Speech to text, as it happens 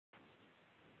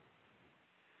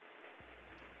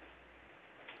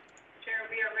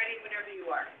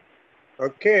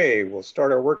Okay, we'll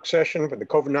start our work session for the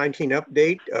COVID-19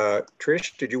 update.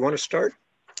 Trish, did you want to start?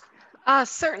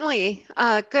 Certainly.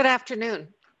 Good afternoon.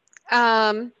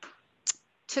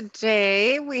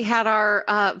 Today we had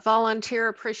our volunteer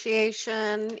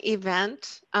appreciation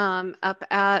event up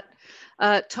at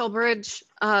Tollbridge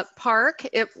Park.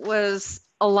 It was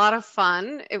a lot of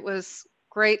fun. It was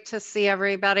great to see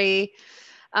everybody,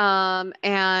 and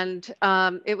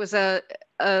it was a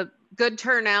good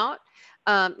turnout.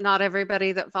 Not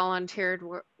everybody that volunteered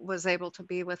was able to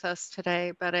be with us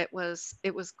today, but it was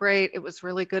great. It was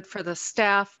really good for the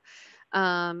staff.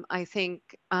 I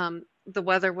think the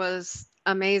weather was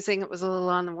amazing. It was a little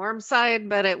on the warm side,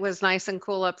 but it was nice and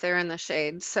cool up there in the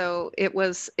shade. So it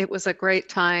was a great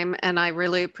time, and I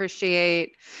really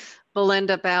appreciate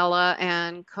Belinda Bala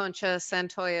and Concha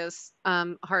Santoya's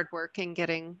hard work in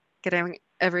getting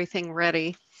everything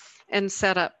ready and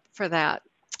set up for that.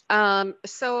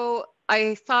 So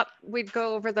I thought we'd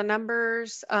go over the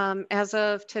numbers. As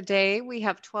of today, we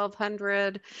have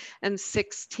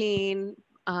 1,216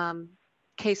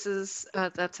 cases.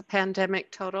 That's a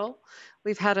pandemic total.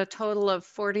 We've had a total of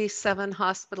 47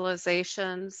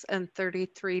 hospitalizations and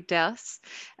 33 deaths.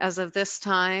 As of this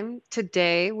time,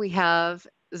 today, we have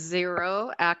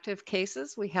 0 active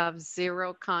cases. We have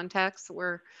 0 contacts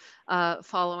we're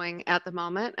following at the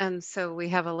moment. And so we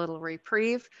have a little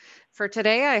reprieve for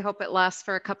today. I hope it lasts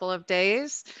for a couple of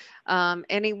days.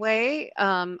 Anyway,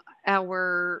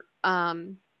 our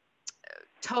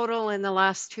total in the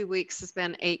last 2 weeks has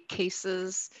been 8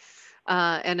 cases,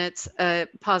 and it's a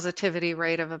positivity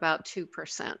rate of about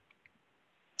 2%.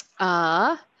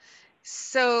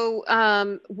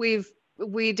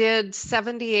 We did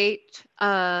 78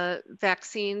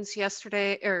 vaccines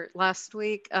yesterday or last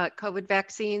week, COVID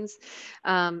vaccines,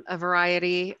 a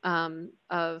variety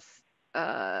of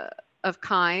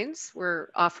kinds. We're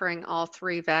offering all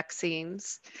 3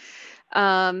 vaccines.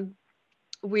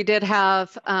 We did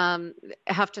have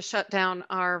to shut down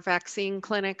our vaccine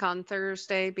clinic on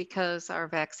Thursday because our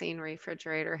vaccine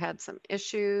refrigerator had some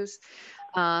issues,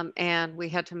 and we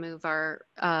had to move our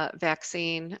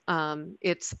vaccine.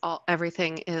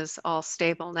 Everything is all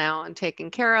stable now and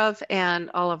taken care of, and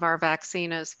all of our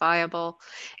vaccine is viable,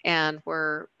 and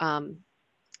we're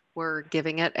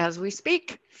giving it as we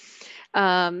speak.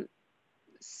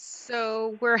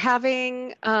 So we're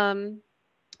having.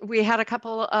 We had a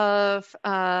couple of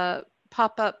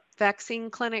pop-up vaccine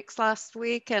clinics last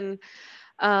week, and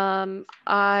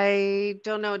I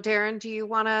don't know, Darren, do you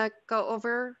want to go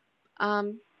over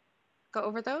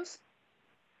those?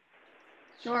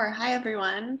 Sure. Hi,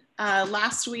 everyone.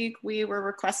 Last week, we were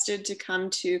requested to come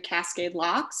to Cascade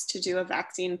Locks to do a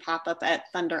vaccine pop-up at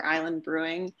Thunder Island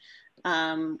Brewing,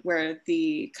 where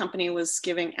the company was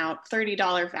giving out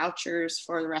 $30 vouchers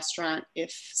for the restaurant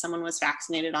if someone was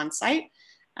vaccinated on site.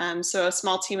 So a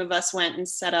small team of us went and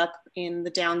set up in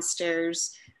the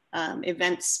downstairs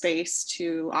event space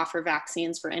to offer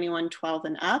vaccines for anyone 12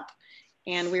 and up.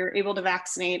 And we were able to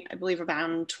vaccinate, I believe,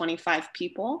 around 25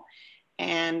 people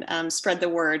and spread the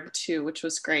word too, which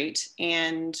was great.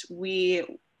 And we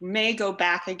may go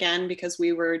back again because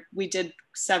we did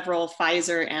several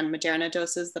Pfizer and Moderna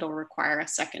doses that'll require a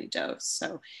second dose.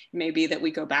 So it may be that we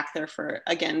go back there for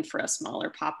a smaller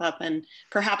pop-up and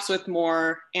perhaps with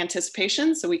more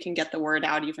anticipation so we can get the word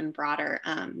out even broader,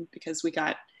 because we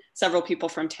got several people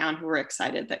from town who were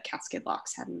excited that Cascade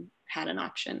Locks had an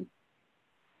option.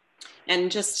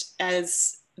 And just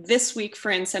as this week for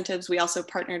incentives, we also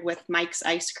partnered with Mike's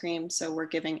Ice Cream. So we're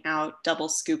giving out double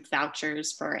scoop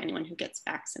vouchers for anyone who gets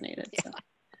vaccinated. Yeah. So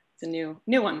it's a new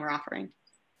one we're offering.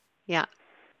 Yeah.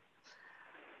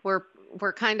 We're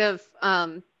kind of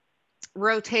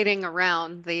rotating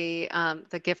around the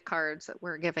gift cards that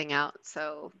we're giving out.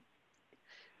 So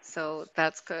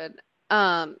that's good.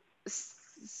 The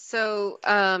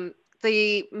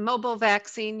mobile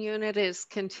vaccine unit is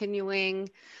continuing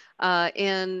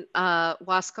in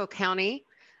Wasco County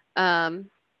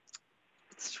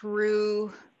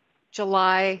through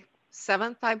July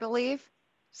 7th, I believe.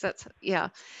 So that's, yeah.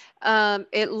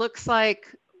 It looks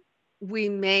like we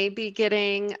may be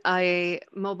getting a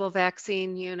mobile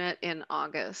vaccine unit in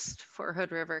August for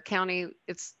Hood River County.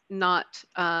 It's not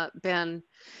been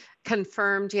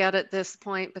confirmed yet at this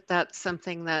point, but that's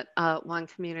something that One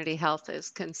Community Health is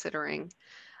considering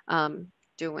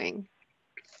doing.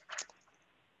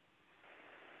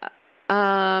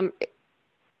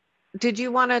 Did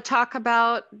you want to talk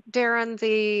about, Darren,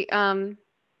 the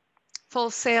Full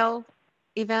Sail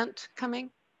event coming?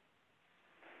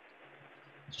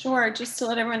 Sure, just to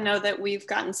let everyone know that we've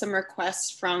gotten some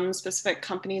requests from specific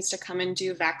companies to come and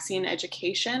do vaccine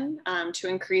education to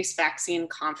increase vaccine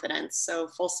confidence. So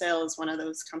Full Sail is one of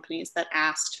those companies that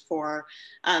asked for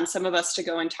some of us to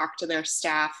go and talk to their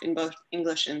staff in both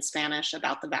English and Spanish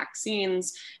about the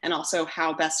vaccines and also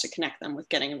how best to connect them with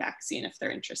getting a vaccine if they're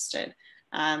interested.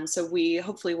 So we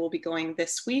hopefully will be going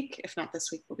this week. If not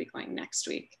this week, we'll be going next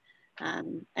week.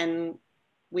 And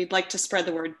we'd like to spread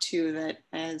the word too that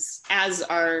as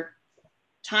our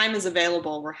time is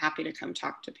available, we're happy to come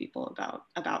talk to people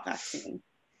about vaccine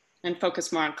and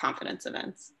focus more on confidence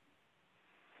events.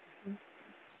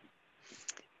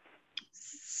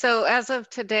 So as of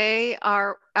today,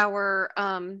 our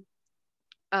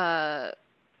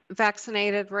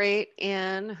vaccinated rate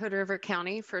in Hood River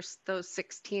County for those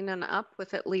 16 and up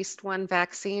with at least one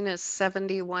vaccine is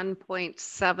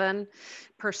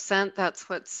 71.7%. That's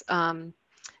what's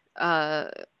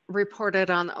reported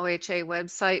on the OHA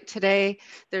website today.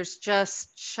 There's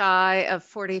just shy of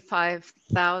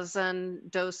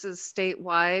 45,000 doses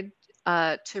statewide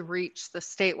to reach the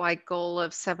statewide goal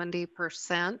of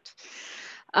 70%.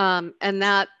 And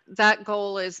that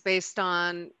goal is based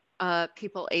on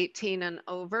people 18 and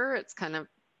over. It's kind of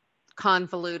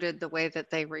convoluted the way that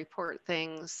they report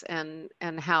things and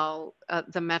how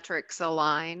the metrics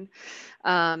align.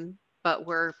 But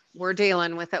we're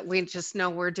dealing with it. We just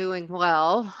know we're doing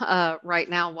well. Right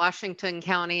now, Washington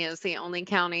County is the only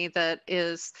county that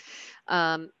has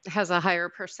a higher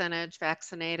percentage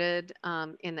vaccinated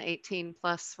in the 18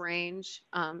 plus range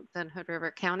than Hood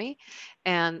River County.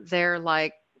 And they're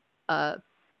like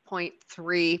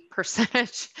 0.3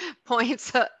 percentage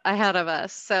points ahead of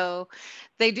us. So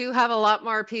they do have a lot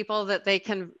more people that they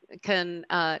can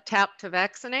tap to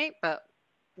vaccinate, but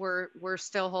we're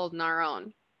still holding our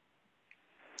own.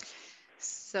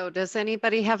 So does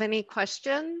anybody have any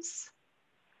questions?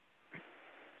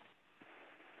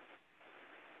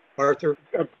 Arthur?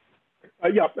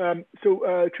 Yeah, so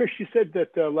Trish, you said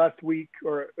that last week,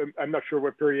 or I'm not sure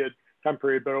what time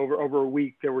period, but over a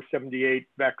week, there were 78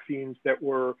 vaccines that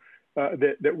were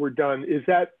done. Is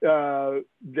that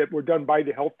were done by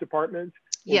the health department?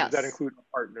 Or Yes. Does that include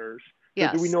partners?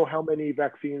 Yes. So do we know how many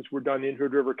vaccines were done in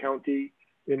Hood River County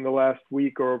in the last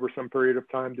week or over some period of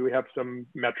time? Do we have some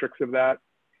metrics of that?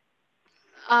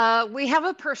 We have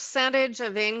a percentage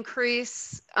of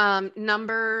increase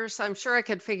numbers. I'm sure I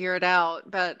could figure it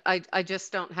out, but I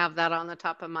just don't have that on the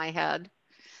top of my head.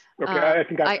 Okay, I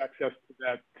think I have access to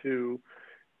that too.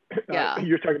 Yeah.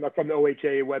 You're talking about from the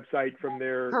OHA website, from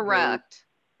their Correct.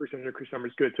 Percentage increase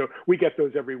numbers. Good. So we get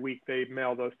those every week. They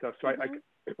mail those stuff. So I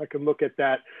can look at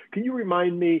that. Can you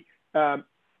remind me, or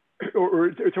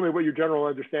tell me what your general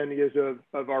understanding is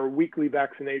of our weekly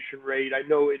vaccination rate? I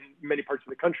know in many parts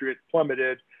of the country it's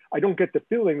plummeted. I don't get the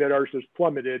feeling that ours has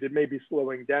plummeted. It may be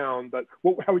slowing down, but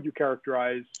how would you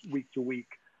characterize week to week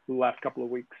the last couple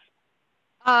of weeks?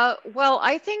 Well,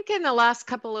 I think in the last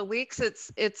couple of weeks,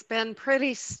 it's been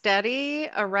pretty steady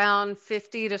around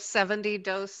 50 to 70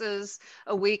 doses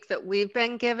a week that we've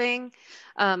been giving.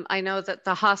 I know that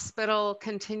the hospital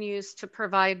continues to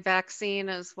provide vaccine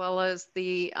as well as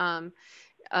the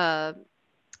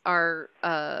our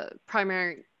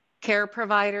primary care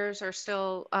providers are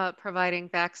still providing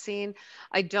vaccine.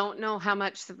 I don't know how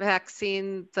much the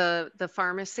vaccine the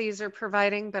pharmacies are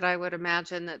providing, but I would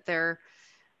imagine that they're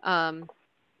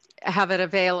have it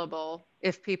available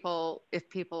if people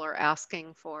are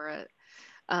asking for it.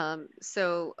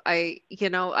 So I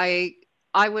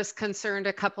was concerned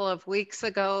a couple of weeks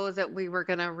ago that we were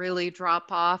going to really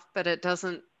drop off, but it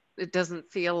doesn't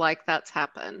feel like that's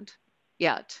happened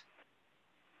yet.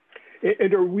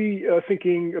 And are we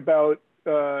thinking about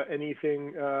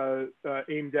anything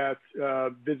aimed at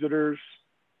visitors,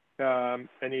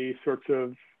 any sorts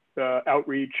of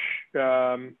outreach,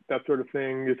 that sort of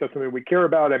thing? Is that something we care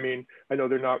about? I mean, I know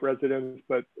they're not residents,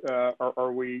 but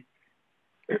are we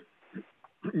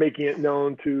making it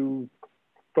known to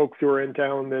folks who are in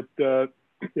town that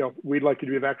we'd like you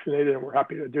to be vaccinated and we're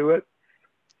happy to do it?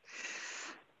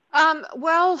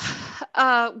 Well,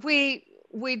 we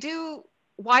do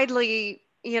widely,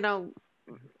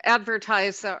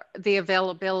 advertise the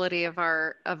availability of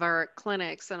our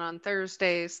clinics, and on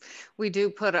Thursdays we do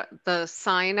put the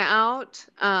sign out.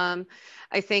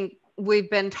 I think we've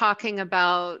been talking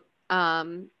about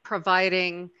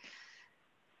providing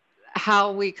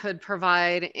how we could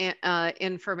provide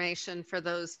information for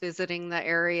those visiting the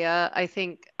area. I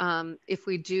think if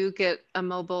we do get a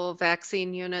mobile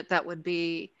vaccine unit, that would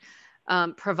be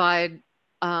provide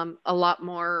a lot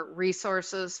more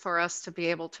resources for us to be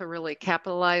able to really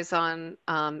capitalize on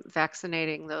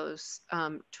vaccinating those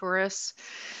tourists.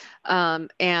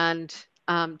 And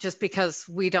just because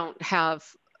we don't have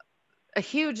a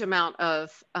huge amount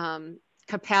of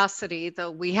capacity,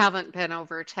 though we haven't been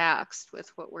overtaxed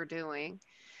with what we're doing.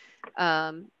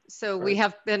 So we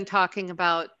have been talking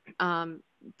about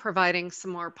providing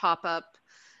some more pop-up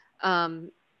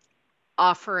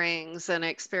offerings and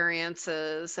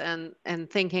experiences, and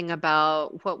thinking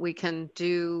about what we can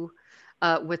do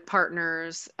with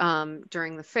partners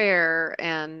during the fair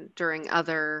and during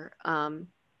other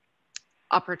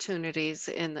opportunities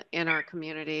in our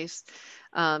communities.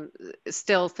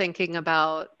 Still thinking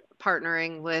about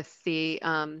partnering with the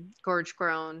Gorge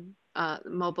Grown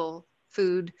mobile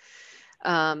food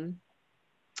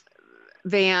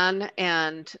van,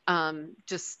 and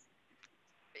just,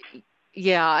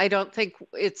 yeah, I don't think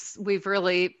we've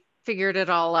really figured it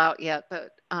all out yet,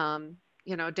 but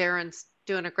you know, Darren's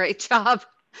doing a great job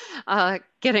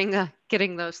getting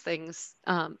those things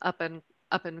up and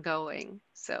going.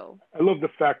 So I love the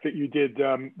fact that you did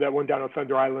that one down on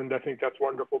Thunder Island. I think that's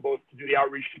wonderful, both to do the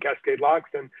outreach to Cascade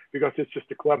Locks and because it's just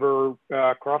a clever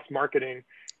cross marketing.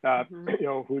 You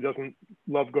know, who doesn't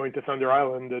love going to Thunder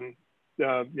Island? And you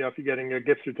know, if you're getting a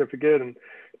gift certificate and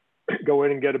go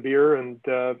in and get a beer and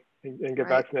get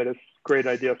vaccinated, it's a great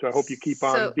idea. So I hope you keep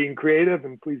on being creative,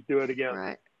 and please do it again.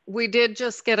 Right. We did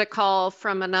just get a call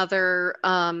from another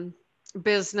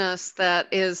business that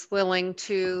is willing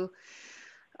to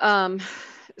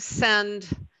send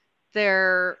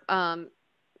their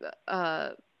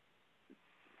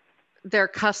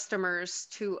customers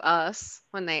to us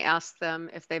when they ask them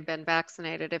if they've been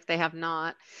vaccinated. If they have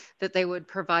not, that they would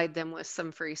provide them with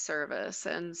some free service.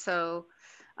 And so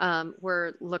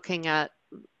we're looking at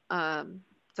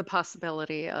the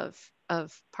possibility of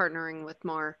partnering with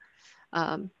more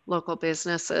local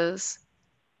businesses.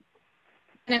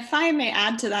 And if I may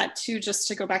add to that too, just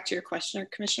to go back to your question,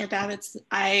 Commissioner Babitz,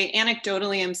 I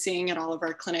anecdotally am seeing at all of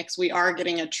our clinics, we are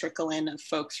getting a trickle in of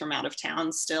folks from out of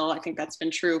town still. I think that's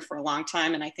been true for a long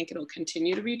time, and I think it'll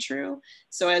continue to be true.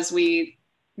 So as we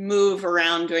move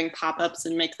around doing pop-ups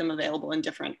and make them available in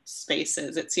different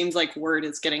spaces, it seems like word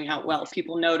is getting out well.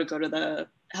 People know to go to the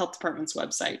health department's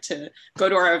website, to go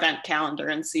to our event calendar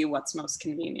and see what's most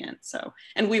convenient. So,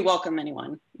 and we welcome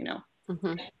anyone, you know.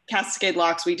 Cascade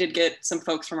Locks, we did get some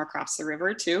folks from across the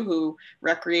river too who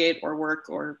recreate or work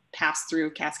or pass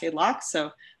through Cascade Locks.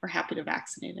 So we're happy to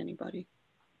vaccinate anybody.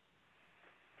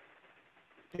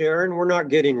 Darren, we're not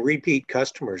getting repeat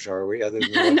customers, are we? Other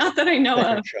than not that I know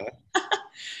of. Shot?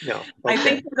 No. Okay. I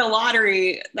think for the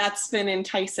lottery, that's been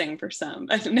enticing for some.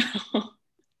 I don't know.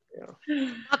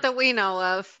 Yeah. Not that we know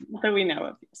of. Not that we know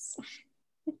of, yes.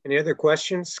 Any other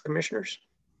questions, commissioners?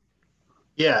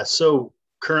 Yeah, so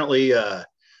currently, well,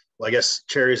 I guess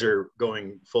cherries are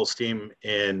going full steam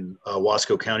in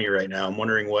Wasco County right now. I'm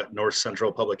wondering what North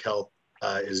Central Public Health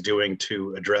is doing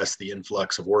to address the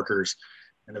influx of workers,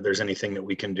 and if there's anything that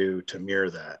we can do to mirror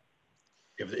that,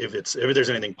 if there's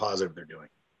anything positive they're doing.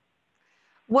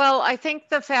 Well, I think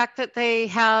the fact that they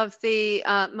have the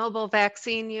mobile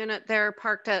vaccine unit there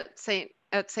parked at St.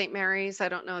 Mary's, I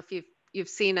don't know if you've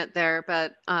seen it there,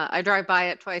 but I drive by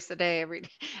it twice a day,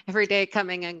 every day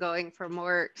coming and going from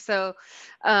work. So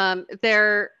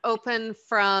they're open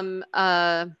from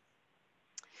 10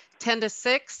 to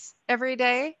 6 every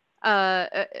day.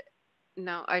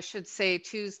 No, I should say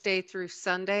Tuesday through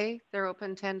Sunday, they're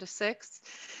open 10 to 6.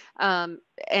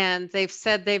 And they've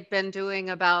said they've been doing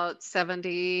about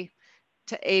 70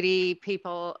 to 80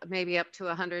 people, maybe up to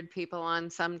 100 people on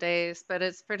some days, but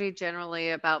it's pretty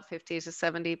generally about 50 to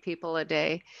 70 people a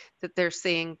day that they're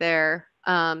seeing there.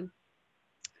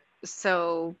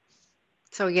 So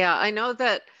yeah, I know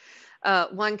that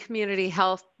One Community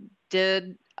Health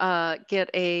did get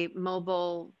a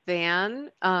mobile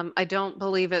van. I don't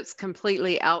believe it's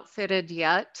completely outfitted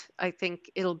yet. I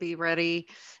think it'll be ready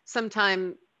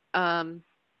sometime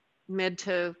mid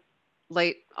to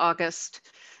late August.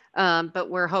 But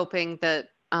we're hoping that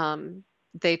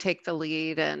they take the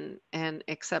lead and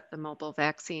accept the mobile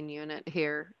vaccine unit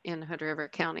here in Hood River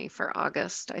County for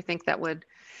August. I think that would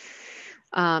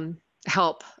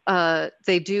help.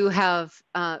 They do have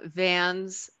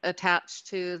vans attached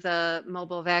to the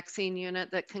mobile vaccine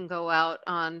unit that can go out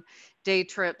on day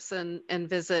trips and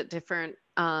visit different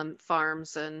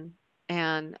farms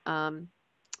and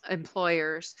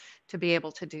employers to be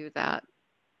able to do that.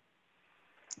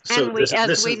 So and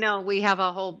we know, we have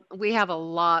a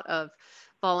lot of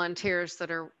volunteers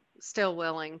that are still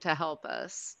willing to help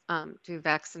us do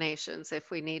vaccinations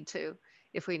if we need to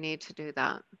do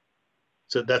that.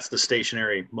 So that's the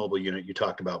stationary mobile unit you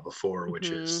talked about before, which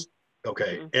is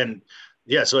okay. And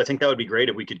yeah, so I think that would be great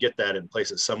if we could get that and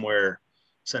place it somewhere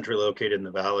centrally located in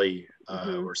the valley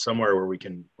or somewhere where we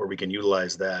can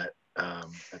utilize that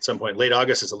at some point. Late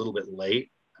August is a little bit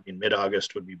late. I mean,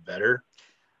 mid-August would be better.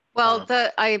 Well,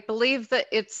 I believe that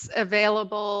it's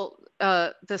available,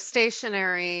 the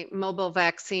stationary mobile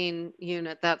vaccine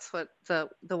unit, that's what the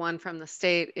one from the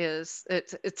state is,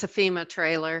 it's a FEMA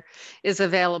trailer, is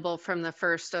available from the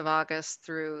 1st of August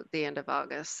through the end of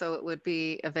August. So it would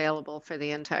be available for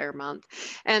the entire month.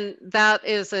 And that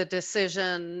is a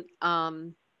decision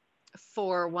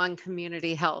for One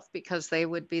Community Health, because they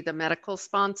would be the medical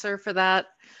sponsor for that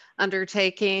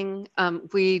undertaking.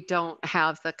 We don't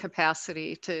have the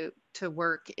capacity to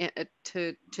work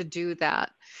to do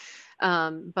that.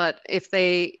 But if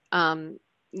they,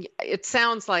 it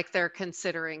sounds like they're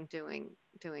considering doing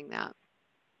that.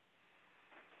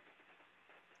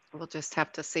 We'll just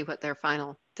have to see what their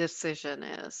final decision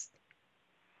is.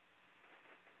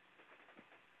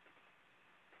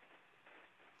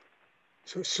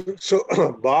 So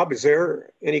Bob, is there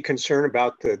any concern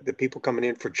about the people coming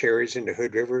in for cherries into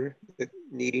Hood River that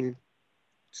needing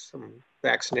some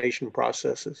vaccination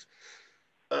processes?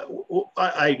 Well,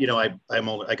 I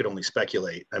could only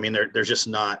speculate. I mean, there's just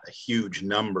not a huge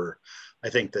number. I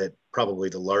think that probably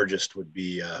the largest would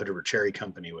be Hood River Cherry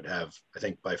Company would have, I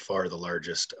think, by far the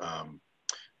largest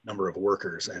number of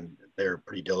workers, and they're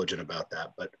pretty diligent about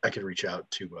that. But I could reach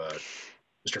out to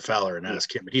Mr. Fowler and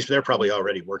ask him, but they're probably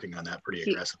already working on that pretty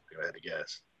aggressively, I had to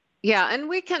guess. Yeah, and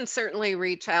we can certainly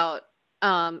reach out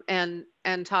and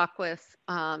talk with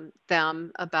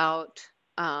them about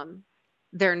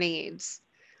their needs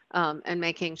and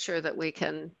making sure that we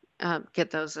can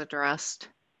get those addressed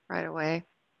right away.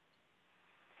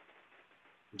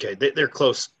 Okay, they're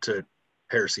close to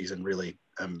pear season, really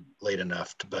late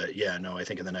enough, but yeah, no, I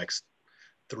think in the next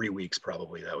 3 weeks,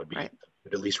 probably that would be, right.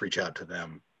 But at least reach out to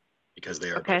them, because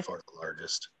they are by far the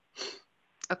largest.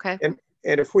 Okay. And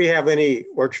if we have any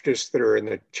orchardists that are in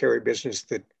the cherry business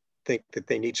that think that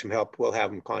they need some help, we'll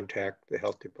have them contact the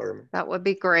health department. That would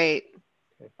be great.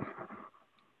 Okay.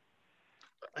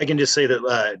 I can just say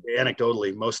that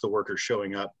anecdotally, most of the workers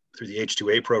showing up through the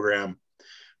H2A program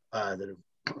that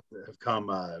have come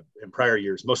in prior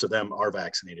years, most of them are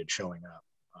vaccinated showing up,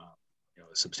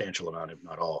 a substantial amount, if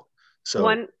not all.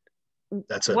 So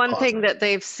that's one thing that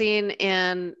they've seen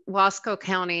in Wasco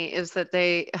County is that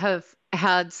they have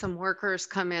had some workers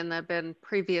come in that have been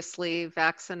previously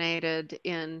vaccinated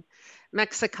in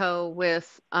Mexico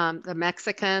with the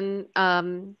Mexican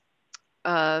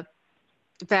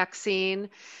vaccine,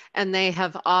 and they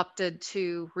have opted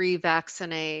to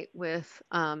revaccinate with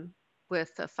the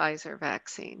Pfizer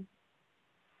vaccine,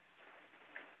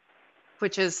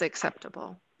 which is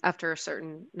acceptable after a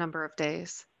certain number of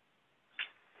days.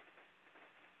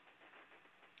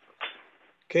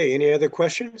 Okay, any other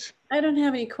questions? I don't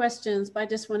have any questions, but I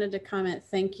just wanted to comment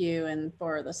thank you and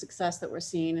for the success that we're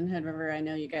seeing in Hood River. I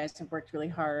know you guys have worked really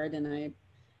hard, and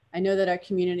I know that our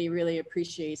community really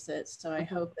appreciates it. So I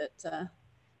hope that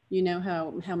you know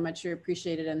how much you're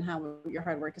appreciated and how your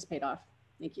hard work has paid off.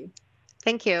 Thank you.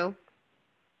 Thank you.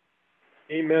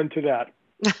 Amen to that.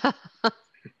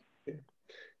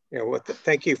 Yeah, well,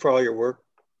 thank you for all your work,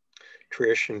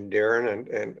 Trish and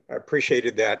Darren, and I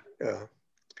appreciated that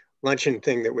luncheon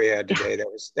thing that we had today.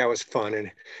 That was fun, and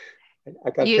I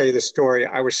got to tell you the story.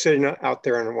 I was sitting out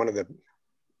there on one of the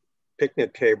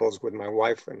picnic tables with my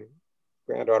wife and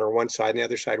granddaughter on one side, and the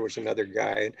other side was another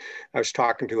guy. And I was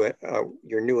talking to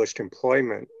your newest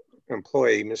employee,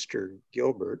 Mr.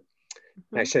 Gilbert.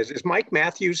 And I says, "Is Mike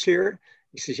Matthews here?"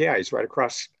 He says, "Yeah, he's right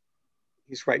across.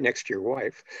 He's right next to your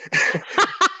wife."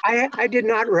 I did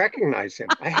not recognize him.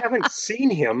 I haven't seen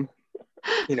him,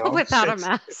 without a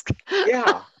mask.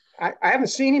 Yeah, I haven't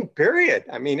seen him, period.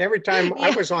 I mean, every time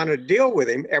I was on a deal with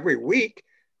him every week,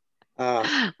 on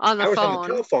the I was phone. on the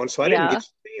telephone, so I didn't get to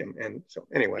see him. And so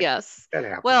anyway, yes, that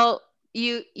happened. Well,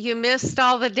 you missed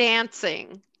all the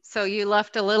dancing, so you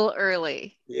left a little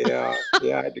early. Yeah, I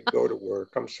had to go to work.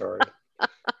 I'm sorry.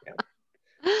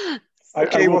 Yeah.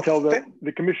 I will tell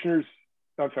the commissioners.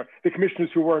 I'm sorry, the commissioners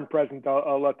who weren't present.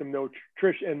 I'll let them know.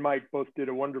 Trish and Mike both did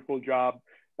a wonderful job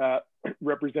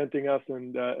representing us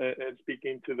and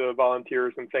speaking to the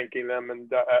volunteers and thanking them.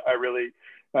 And I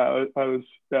was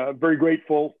very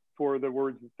grateful for the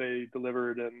words that they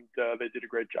delivered, and they did a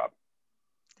great job.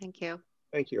 Thank you.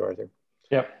 Thank you, Arthur.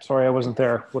 Yep. Sorry, I wasn't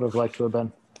there. Would have liked to have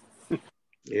been.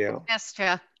 Yeah. Missed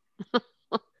you.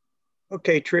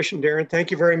 Okay, Trish and Darren,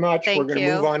 thank you very much. We're going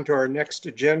to move on to our next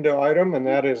agenda item, and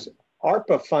that is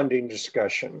ARPA funding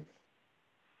discussion.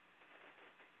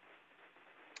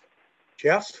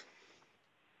 Jeff?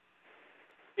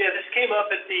 Yeah, this came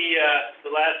up at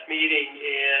the last meeting,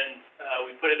 and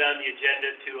we put it on the agenda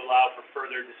to allow for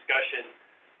further discussion.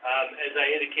 As I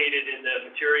indicated in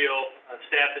the material,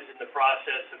 staff is in the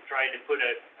process of trying to put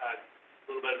a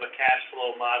little bit of a cash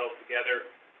flow model together.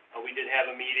 We did have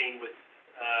a meeting with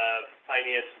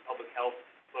finance and public health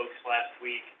folks last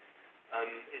week.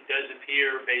 It does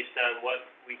appear, based on what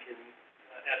we can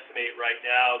estimate right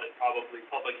now, that probably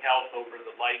public health over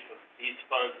the life of these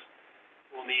funds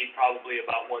will need probably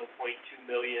about 1.2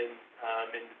 million,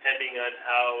 and depending on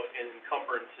how an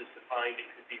encumbrance is defined, it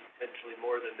could be potentially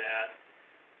more than that.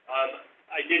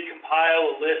 I did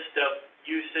compile a list of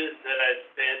uses that have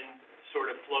been sort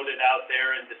of floated out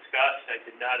there and discussed. I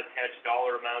did not attach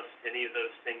dollar amounts to any of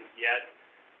those things yet.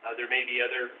 There may be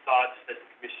other thoughts that the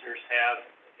commissioners have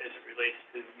as it relates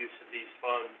to the use of these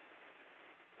funds.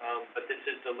 But this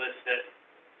is the list that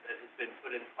has been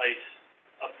put in place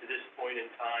up to this point in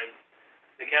time.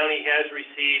 The county has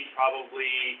received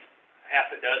probably half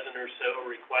a dozen or so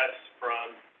requests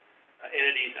from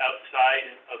entities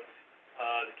outside of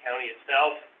the county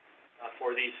itself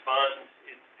for these funds.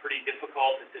 It's pretty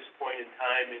difficult at this point in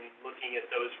time in looking at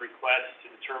those requests to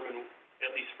determine,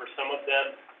 at least for some of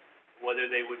them, whether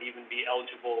they would even be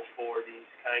eligible for these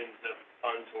kinds of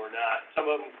funds or not. Some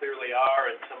of them clearly are,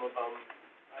 and some of them,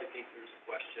 I think there's a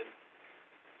question.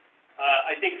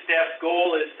 I think staff's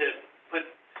goal is to put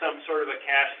some sort of a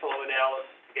cash flow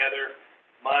analysis together.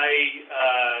 My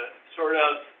sort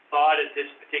of thought at this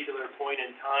particular point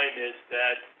in time is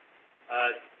that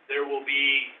there will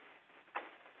be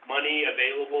money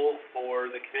available for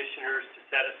the commissioners to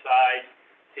set aside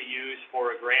to use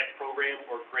for a grant program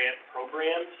or grant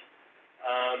programs,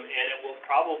 and it will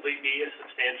probably be a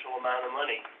substantial amount of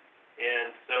money.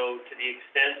 And so to the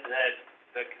extent that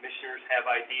the commissioners have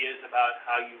ideas about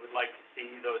how you would like to see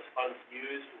those funds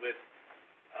used with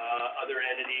other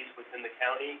entities within the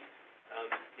county,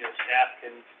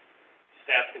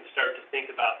 staff can start to think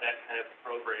about that kind of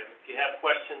program. If you have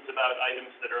questions about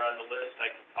items that are on the list, I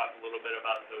can talk a little bit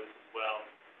about those as well.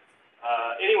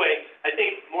 Anyway, I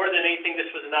think more than anything,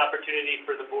 this was an opportunity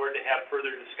for the board to have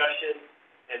further discussion,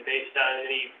 and based on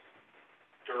any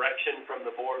direction from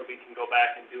the board, we can go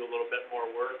back and do a little bit more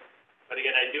work. But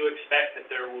again, I do expect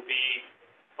that there will be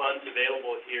funds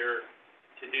available here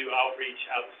to do outreach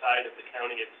outside of the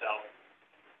county itself.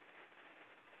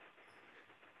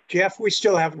 Jeff, we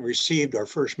still haven't received our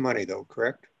first money though,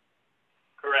 correct?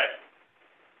 Correct.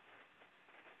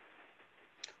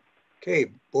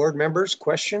 Okay, board members,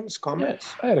 questions, comments?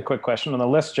 Yes, I had a quick question on the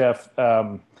list, Jeff.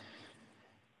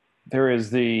 There is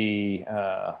the,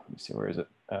 let me see, where is it?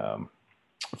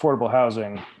 Affordable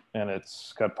housing, and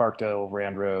it's got Parkdale,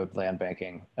 Rand Road, land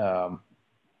banking.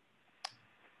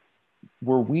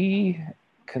 Were we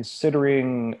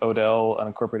considering Odell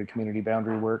unincorporated community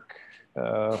boundary work?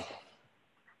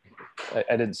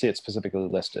 I didn't see it specifically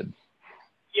listed.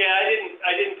 Yeah,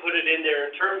 I didn't put it in there.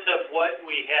 In terms of what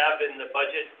we have in the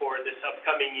budget for this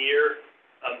upcoming year,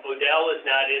 Odell is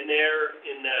not in there.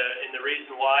 And the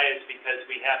reason why is because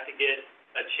we have to get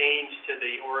a change to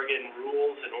the Oregon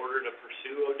rules in order to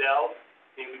pursue Odell.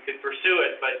 I mean, we could pursue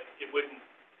it, but it wouldn't.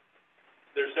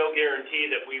 There's no guarantee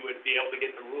that we would be able to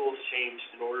get the rules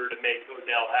changed in order to make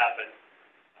Odell happen.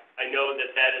 I know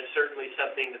that that is certainly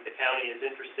something that the county is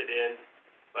interested in.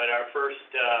 But our first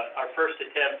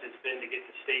attempt has been to get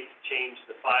the state to change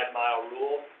the 5-mile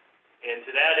rule. And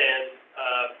to that end,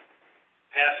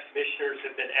 past commissioners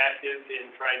have been active in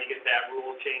trying to get that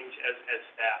rule changed as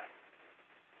staff.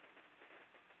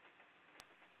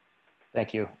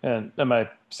 Thank you. And my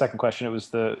second question, it was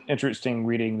interesting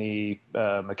reading the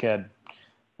MCED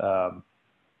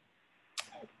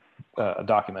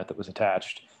document that was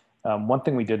attached. One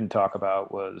thing we didn't talk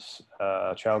about was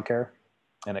childcare.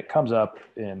 And it comes up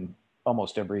in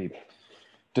almost every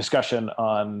discussion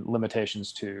on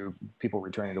limitations to people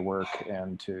returning to work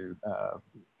and to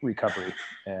recovery.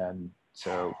 And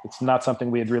so it's not something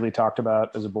we had really talked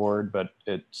about as a board, but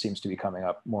it seems to be coming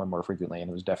up more and more frequently, and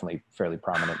it was definitely fairly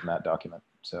prominent in that document.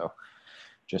 So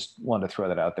just wanted to throw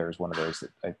that out there as one of those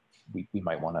that we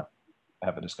might want to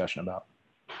have a discussion about.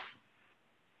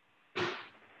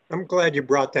 I'm glad you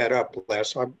brought that up,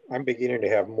 Les. I'm beginning to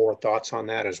have more thoughts on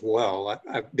that as well.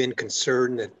 I've been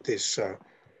concerned that this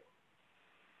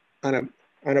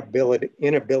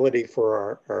inability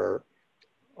for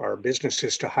our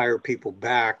businesses to hire people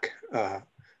back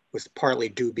was partly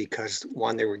due because,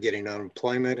 one, they were getting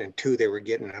unemployment, and two, they were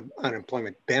getting an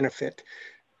unemployment benefit.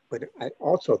 But I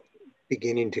also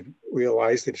beginning to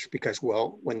realize that it's because,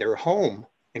 well, when they're home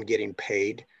and getting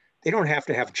paid, they don't have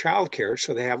to have childcare,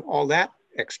 so they have all that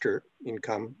extra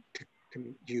income to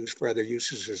use for other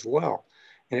uses as well.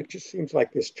 And it just seems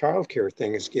like this childcare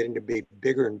thing is getting to be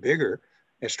bigger and bigger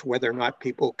as to whether or not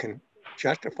people can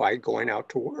justify going out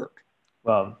to work.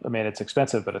 Well, I mean, it's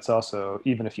expensive, but it's also,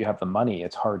 even if you have the money,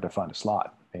 it's hard to find a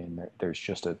slot. I mean, there's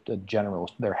just a general,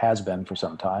 there has been for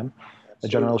some time, a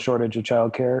general shortage of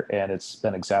childcare, and it's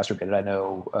been exacerbated. I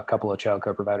know a couple of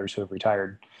childcare providers who have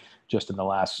retired just in the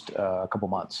last couple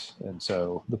months. And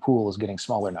so the pool is getting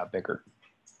smaller, not bigger.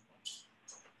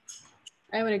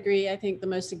 I would agree. I think the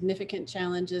most significant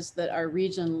challenge is that our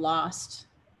region lost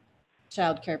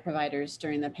childcare providers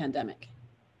during the pandemic.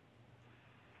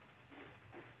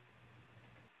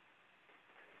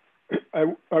 I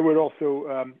would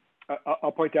also,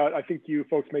 I'll point out, I think you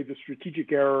folks made the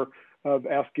strategic error of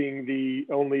asking the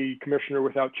only commissioner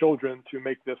without children to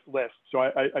make this list. So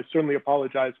I certainly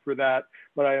apologize for that,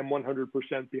 but I am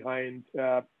 100% behind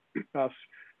us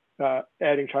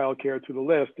adding childcare to the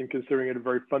list and considering it a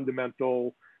very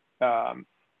fundamental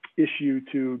issue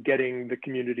to getting the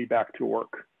community back to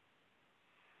work.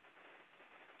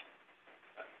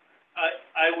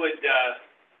 I would,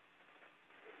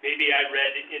 maybe I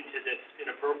read into this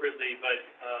inappropriately, but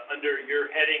under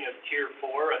your heading of Tier 4,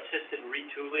 assisted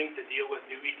retooling to deal with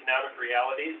new economic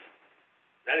realities,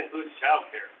 that includes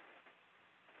childcare.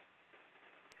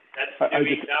 That's the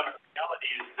new economic reality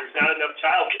is there's not enough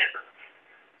childcare.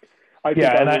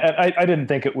 Yeah, and I didn't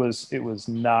think it was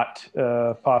not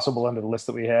possible under the list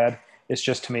that we had. It's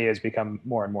just, to me, has become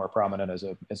more and more prominent as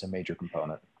a major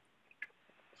component.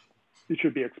 It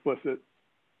should be explicit.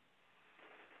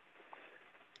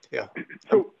 Yeah,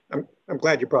 so I'm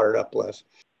glad you brought it up, Les.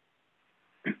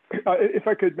 If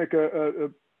I could make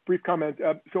a brief comment.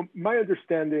 So my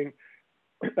understanding,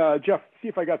 Jeff, see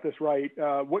if I got this right.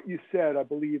 What you said, I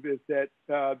believe, is that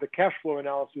the cash flow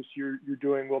analysis you're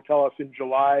doing will tell us in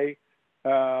July,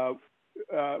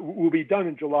 will be done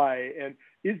in July. And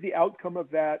is the outcome of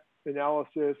that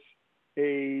analysis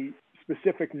a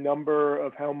specific number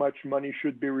of how much money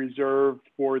should be reserved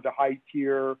for the high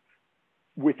tier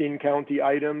within county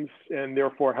items, and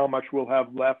therefore how much we'll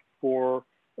have left for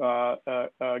a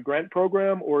grant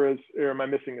program, or am I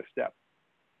missing a step?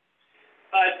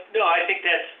 No, I think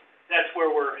that's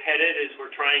where we're headed. Is we're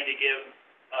trying to give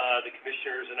the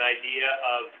commissioners an idea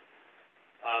of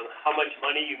how much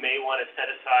money you may want to set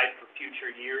aside for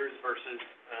future years versus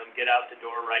get out the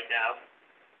door right now.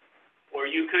 Or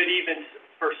you could even,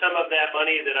 for some of that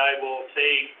money that I will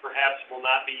say perhaps will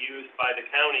not be used by the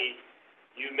county,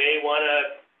 you may want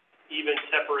to even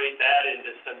separate that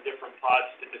into some different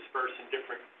pots to disperse in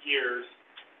different years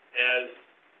as,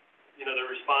 you know, the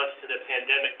response to the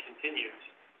pandemic continues.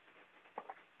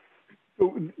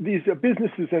 So these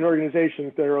businesses and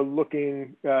organizations that are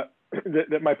looking, that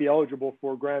might be eligible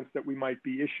for grants that we might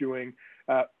be issuing,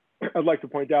 I'd like to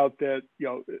point out that, you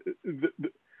know,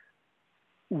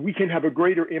 we can have a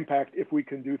greater impact if we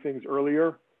can do things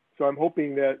earlier. So I'm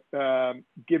hoping that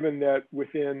given that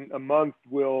within a month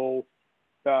we'll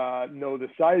know the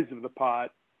size of the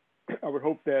pot, I would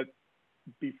hope that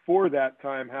before that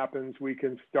time happens, we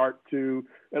can start to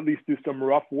at least do some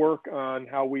rough work on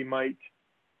how we might,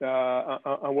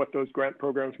 on what those grant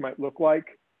programs might look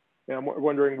like. And I'm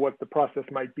wondering what the process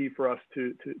might be for us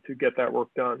to get that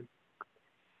work done.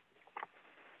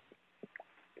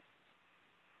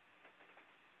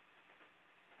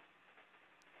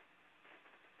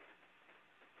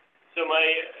 So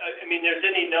I mean, there's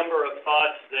any number of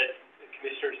thoughts that the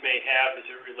commissioners may have as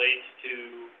it relates to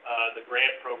the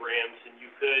grant programs, and you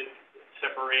could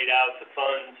separate out the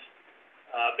funds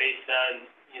based on,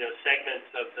 you know,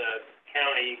 segments of the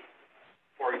county.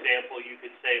 For example, you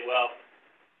could say, well,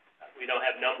 we don't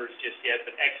have numbers just yet,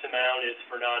 but X amount is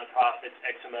for nonprofits,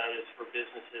 X amount is for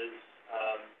businesses,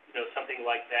 you know, something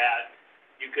like that.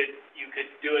 You could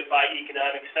do it by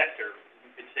economic sector. You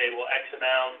could say, well, X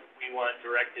amount we want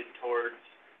directed towards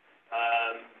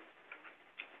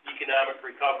economic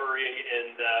recovery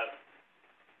in the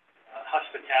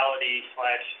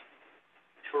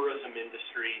hospitality/tourism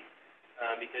industry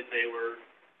because they were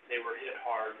hit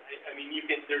hard. I mean,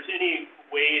 there's any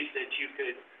ways that you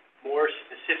could more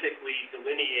specifically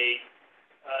delineate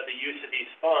the use of these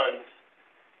funds,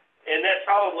 and that's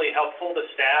probably helpful to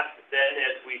staff then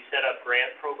as we set up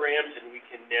grant programs and we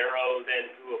can narrow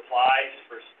then who applies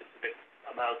for specific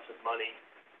amounts of money.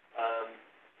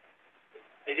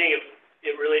 I think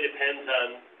it really depends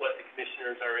on what the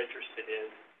commissioners are interested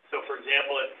in. So for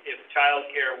example, if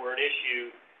childcare were an issue,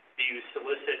 do you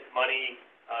solicit money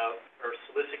or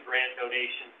solicit grant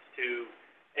donations to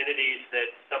entities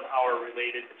that somehow are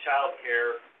related to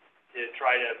childcare to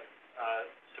try to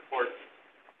support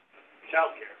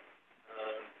childcare?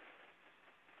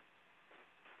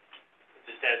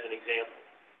 Just as an example.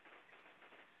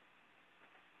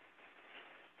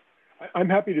 I'm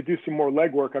happy to do some more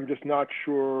legwork. I'm just not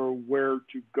sure where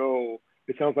to go.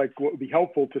 It sounds like what would be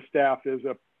helpful to staff is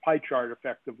a pie chart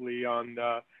effectively on,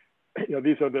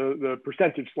 these are the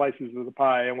percentage slices of the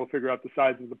pie, and we'll figure out the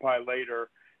size of the pie later.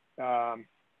 I'm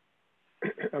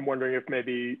wondering if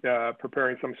maybe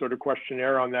preparing some sort of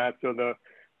questionnaire on that so the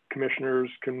commissioners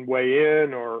can weigh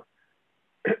in, or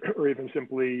even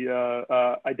simply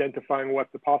identifying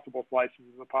what the possible slices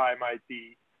of the pie might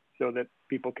be, so that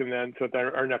people can then, so at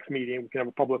our next meeting, we can have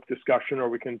a public discussion, or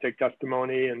we can take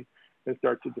testimony and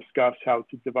start to discuss how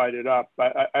to divide it up.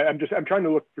 I'm trying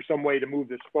to look for some way to move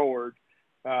this forward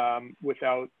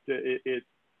without it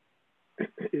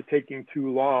taking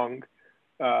too long.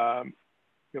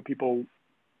 People,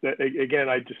 again,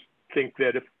 I just think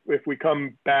that if we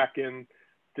come back in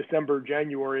December,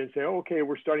 January and say, oh, okay,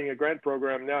 we're starting a grant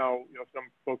program now, some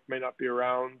folks may not be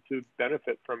around to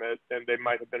benefit from it, and they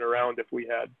might have been around if we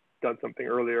had done something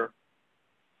earlier.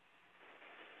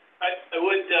 I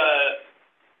would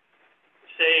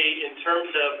say, in terms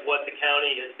of what the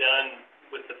county has done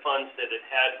with the funds that it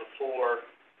had before,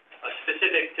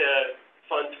 specific to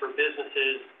funds for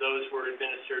businesses, those were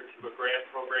administered through a grant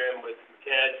program with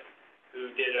MCED,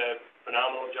 who did a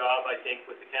phenomenal job, I think,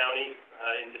 with the county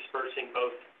in dispersing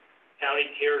both county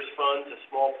CARES funds, a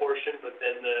small portion, but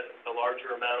then the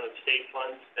larger amount of state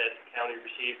funds that the county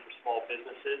received for small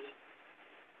businesses.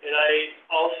 And I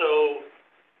also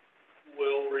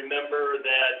will remember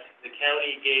that the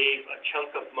county gave a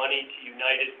chunk of money to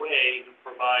United Way, who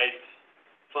provides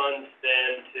funds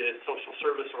then to social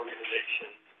service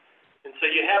organizations. And so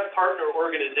you have partner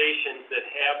organizations that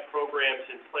have programs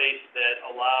in place that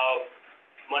allow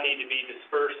money to be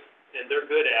dispersed, and they're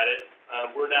good at it.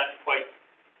 We're not quite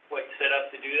set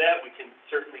up to do that. We can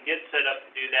certainly get set up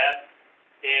to do that.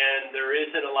 And there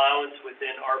is an allowance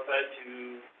within ARPA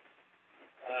to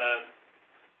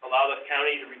allow the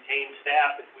county to retain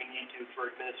staff if we need to for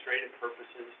administrative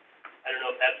purposes. I don't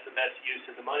know if that's the best use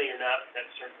of the money or not, but that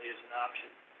certainly is an option.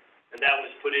 And that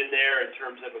was put in there in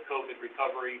terms of a COVID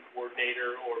recovery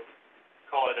coordinator, or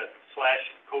call it a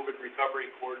 / COVID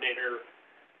recovery coordinator,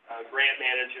 grant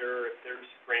manager, if there's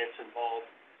grants involved.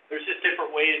 There's just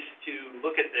different ways to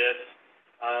look at this,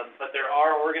 but there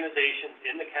are organizations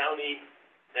in the county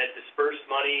that disperse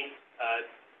money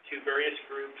to various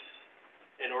groups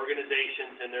and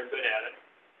organizations, and they're good at it.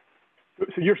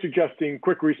 So you're suggesting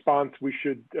quick response, we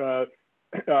should at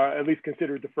least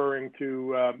consider deferring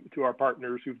to our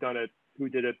partners who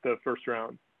did it the first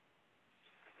round.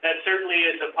 That certainly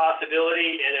is a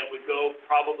possibility, and it would go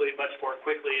probably much more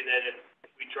quickly than if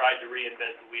we tried to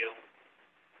reinvent the wheel.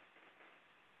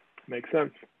 Makes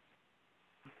sense.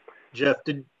 Jeff,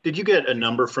 did you get a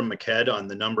number from MCED on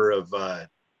the number of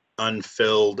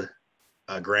unfilled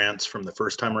grants from the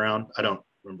first time around? I don't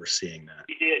remember seeing that.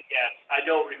 We did, yes. I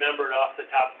don't remember it off the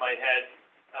top of my head,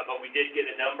 but we did get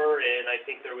a number, and I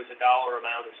think there was a dollar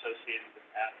amount associated with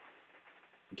that.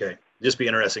 Okay, just be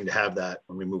interesting to have that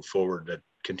when we move forward to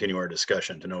continue our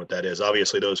discussion, to know what that is.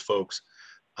 Obviously, those folks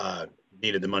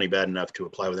needed the money bad enough to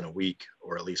apply within a week,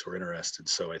 or at least were interested.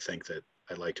 So I think that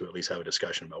I'd like to at least have a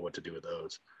discussion about what to do with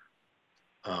those.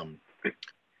 So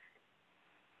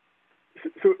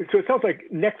it sounds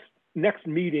like next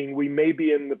meeting, we may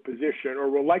be in the position, or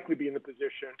will likely be in the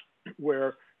position,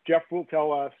 where Jeff will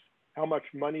tell us how much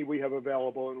money we have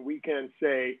available, and we can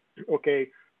say, okay,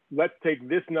 let's take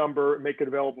this number, make it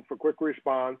available for quick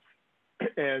response,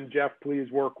 and Jeff,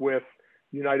 please work with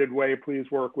United Way, please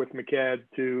work with MCED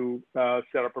to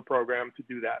set up a program to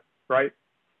do that, right?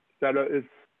 Is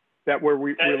that where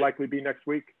we'll likely be next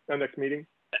week, next meeting?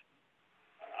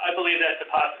 I believe that's a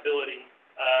possibility.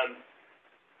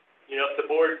 If the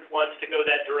board wants to go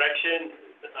that direction,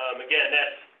 again,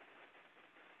 that's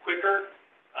quicker.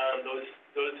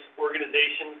 Those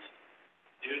organizations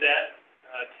do that,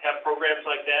 have programs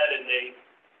like that, and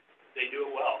they do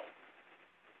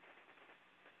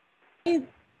it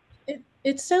well.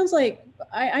 It sounds like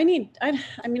I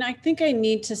think I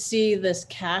need to see this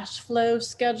cash flow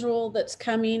schedule that's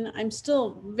coming. I'm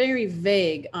still very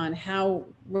vague on how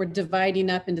we're dividing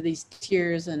up into these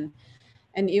tiers and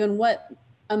even what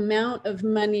amount of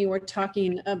money we're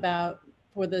talking about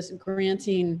for this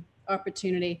granting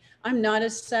opportunity. I'm not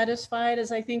as satisfied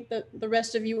as I think that the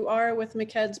rest of you are with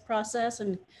MCED's process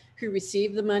and who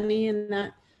received the money in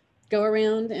that go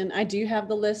around. And I do have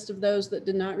the list of those that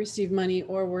did not receive money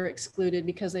or were excluded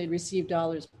because they received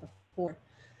dollars before.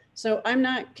 So I'm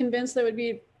not convinced that would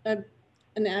be a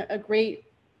great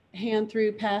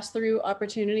pass-through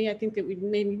opportunity. I think that we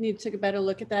maybe need to take a better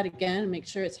look at that again and make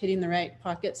sure it's hitting the right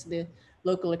pockets of the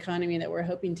local economy that we're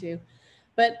hoping to.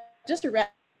 But just to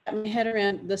wrap my head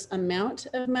around this amount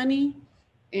of money,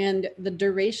 and the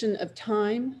duration of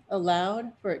time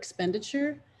allowed for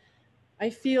expenditure, I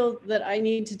feel that I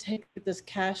need to take this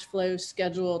cash flow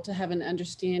schedule to have an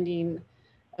understanding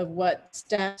of what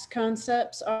staff's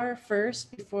concepts are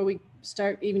first before we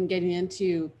start even getting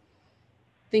into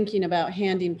thinking about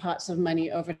handing pots of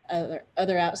money over to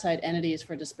other outside entities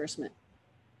for disbursement.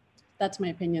 That's my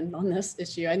opinion on this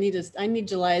issue. I need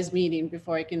July's meeting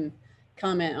before I can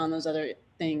comment on those other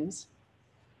things.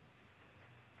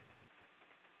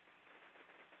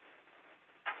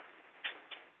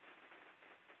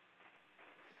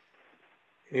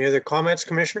 Any other comments,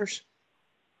 commissioners?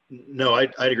 No,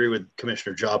 I'd agree with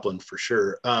Commissioner Joplin for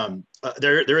sure.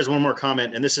 There is one more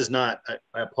comment, and this is not.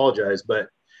 I apologize, but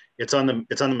it's on the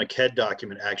MCED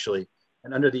document actually,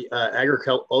 and under the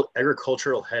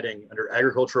agricultural heading under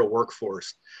agricultural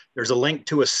workforce, there's a link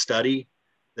to a study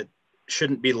that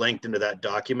shouldn't be linked into that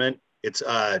document. It's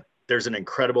there's an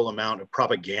incredible amount of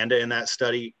propaganda in that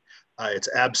study. It's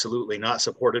absolutely not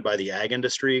supported by the ag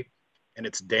industry. And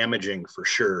it's damaging for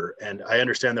sure. And I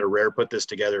understand that ARARE put this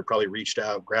together, probably reached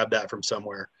out, grabbed that from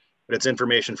somewhere, but it's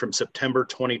information from September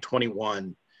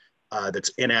 2021 that's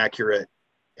inaccurate.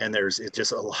 And it's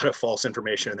just a lot of false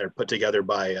information in there put together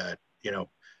by,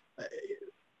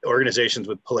 organizations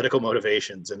with political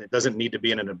motivations. And it doesn't need to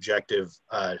be in an objective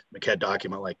MCED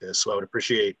document like this. So I would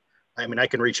appreciate, I mean, I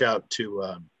can reach out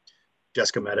to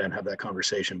Jessica Mehta and have that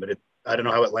conversation, but I don't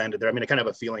know how it landed there. I mean, I kind of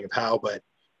have a feeling of how, but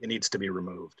it needs to be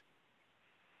removed.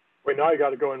 Wait, now I got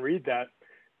to go and read that.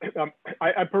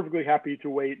 I'm perfectly happy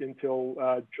to wait until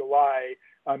July.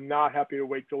 I'm not happy to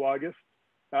wait till August.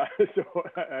 So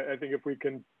I think if we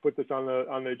can put this on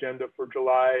the agenda for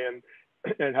July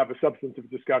and have a substantive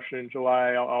discussion in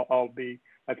July,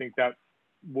 I think that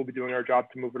we'll be doing our job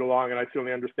to move it along. And I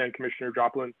certainly understand Commissioner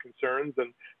Joplin's concerns.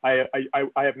 And I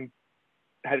haven't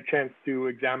had a chance to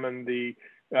examine the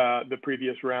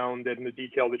previous round and the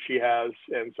detail that she has.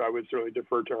 And so I would certainly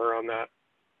defer to her on that.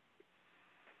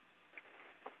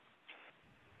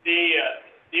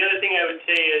 The other thing I would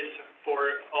say is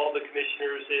for all the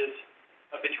commissioners is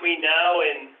between now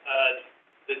and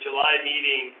the July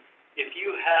meeting, if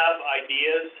you have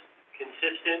ideas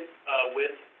consistent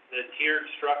with the tiered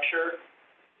structure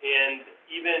and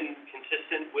even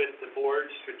consistent with the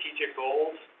board's strategic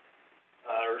goals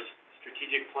or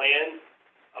strategic plan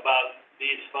about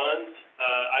these funds,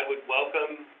 I would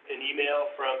welcome an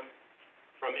email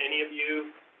from any of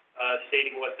you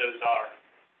stating what those are.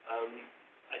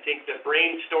 I think the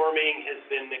brainstorming has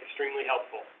been extremely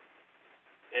helpful.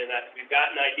 And we've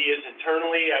gotten ideas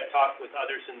internally. I've talked with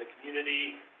others in the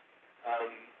community.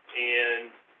 And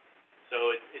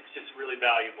so it's just really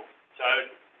valuable.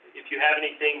 So if you have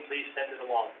anything, please send it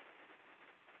along.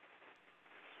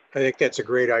 I think that's a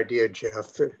great idea,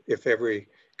 Jeff. If every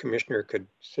commissioner could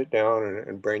sit down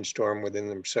and brainstorm within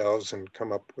themselves and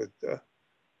come up with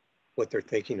what they're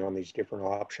thinking on these different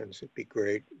options, it'd be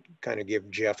great. Kind of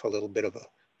give Jeff a little bit of a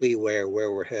leeway of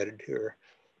where we're headed here.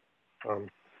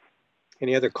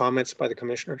 Any other comments by the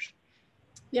commissioners?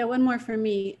 Yeah, one more for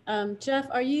me. Jeff,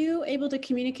 are you able to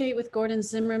communicate with Gordon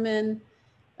Zimmerman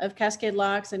of Cascade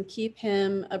Locks and keep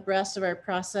him abreast of our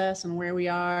process and where we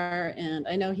are? And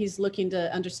I know he's looking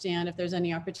to understand if there's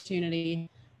any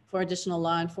opportunity for additional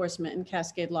law enforcement in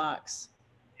Cascade Locks.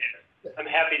 Yeah, I'm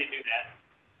happy to do that.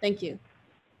 Thank you.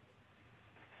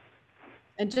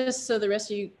 And just so the rest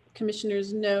of you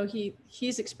commissioners know,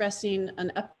 he's expressing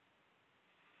an uptick.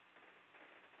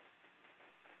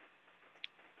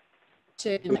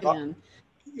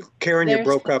 Karen, you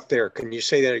broke up there. Can you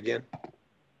say that again?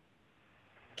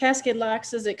 Cascade Locks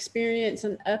has experienced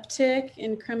an uptick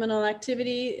in criminal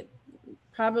activity,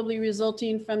 probably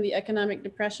resulting from the economic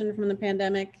depression from the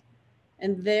pandemic.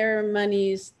 And their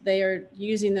monies, they are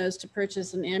using those to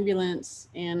purchase an ambulance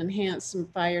and enhance some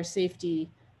fire safety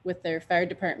with their fire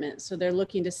department. So they're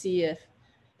looking to see if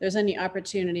there's any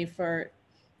opportunity for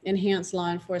enhanced law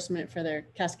enforcement for their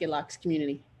Cascade Locks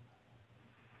community.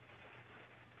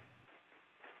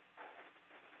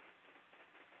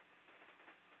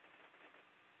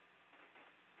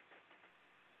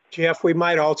 Jeff, we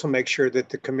might also make sure that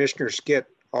the commissioners get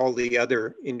all the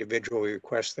other individual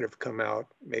requests that have come out.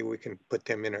 Maybe we can put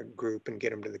them in a group and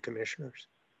get them to the commissioners.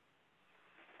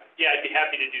 Yeah, I'd be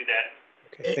happy to do that.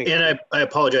 Okay, and I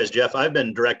apologize, Jeff. I've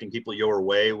been directing people your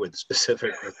way with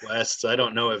specific requests. I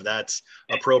don't know if that's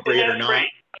appropriate or not. Great.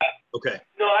 Okay.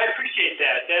 No, I appreciate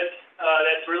that.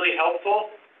 That's really helpful.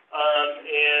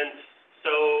 And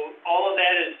so all of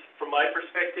that is, from my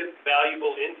perspective,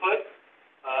 valuable input.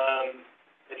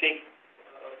 I think,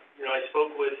 I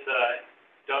spoke with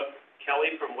Doug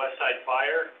Kelly from Westside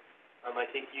Fire. I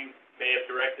think you may have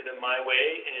directed him my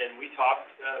way, and we talked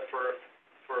for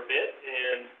for a bit,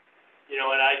 and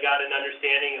and I got an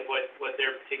understanding of what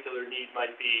their particular need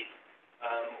might be.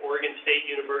 Oregon State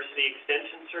University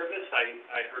Extension Service,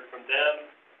 I heard from them.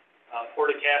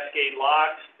 Port of Cascade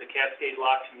Locks, the Cascade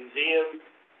Locks Museum,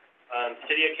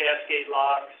 City of Cascade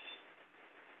Locks,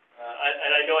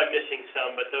 and I know I'm missing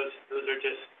some, but those are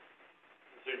just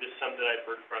some that I've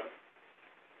heard from.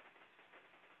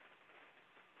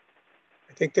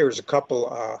 I think there's a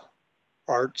couple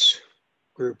arts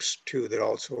groups too that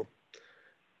also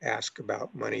ask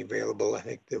about money available. I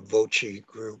think the Voce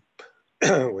group,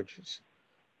 which is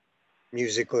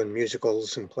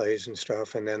musicals and plays and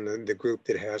stuff, and then the group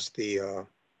that has the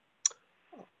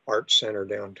art center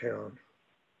downtown.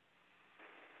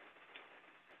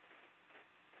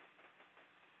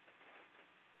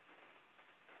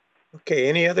 Okay,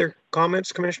 any other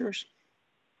comments, commissioners?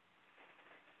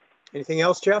 Anything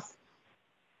else, Jeff?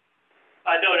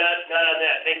 No, not on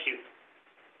that. Thank you.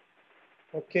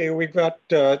 Okay, we've got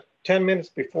 10 minutes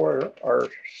before our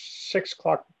 6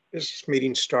 o'clock business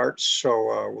meeting starts,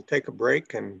 so we'll take a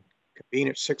break and convene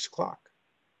at 6 o'clock.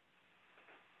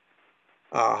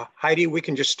 Heidi, we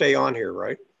can just stay on here,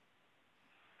 right?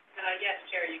 Yes,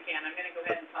 Chair, you can. I'm going to go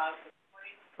ahead and pause this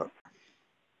morning.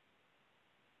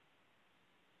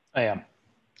 I am.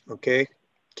 Okay.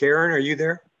 Karen, are you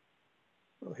there?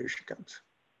 Oh, here she comes.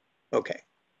 Okay.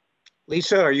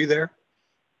 Lisa, are you there?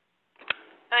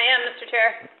 I am, Mr.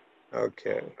 Chair.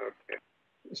 Okay.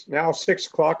 It's now 6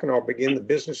 o'clock and I'll begin the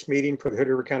business meeting for the Hood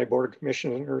River County Board of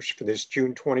Commissioners for this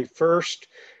June 21st.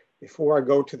 Before I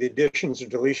go to the additions or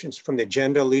deletions from the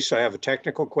agenda, Lisa, I have a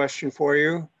technical question for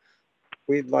you.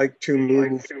 We'd like to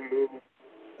move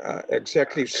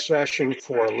executive session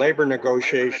for labor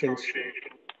negotiations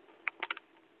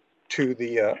to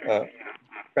the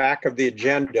back of the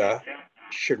agenda.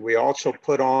 Should we also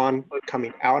put on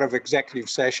coming out of executive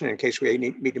session in case we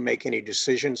need to make any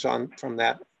decisions from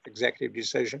that executive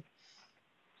decision?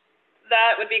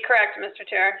 That would be correct, Mr.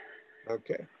 Chair.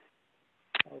 Okay.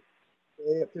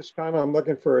 At this time, I'm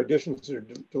looking for additions or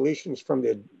deletions from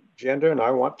the agenda, and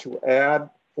I want to add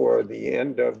for the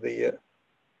end of the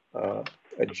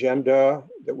agenda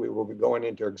that we will be going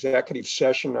into executive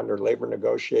session under labor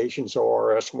negotiations,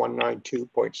 ORS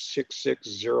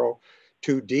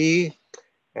 192.6602D.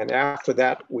 And after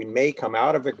that, we may come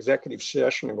out of executive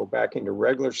session and go back into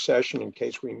regular session in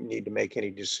case we need to make any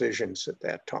decisions at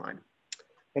that time.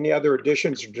 Any other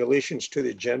additions or deletions to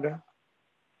the agenda?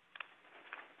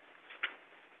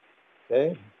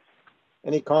 Okay.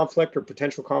 Any conflict or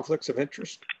potential conflicts of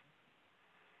interest?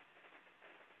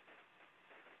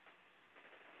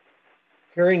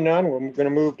 Hearing none, we're going to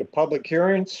move to public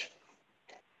hearings.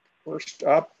 First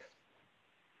up,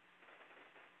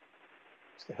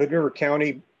 the Hood River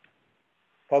County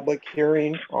public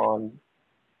hearing on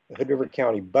the Hood River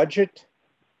County budget.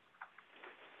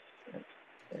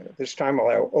 And at this time,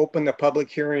 I'll open the public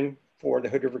hearing for the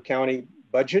Hood River County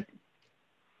budget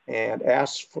and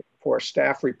ask for a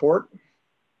staff report.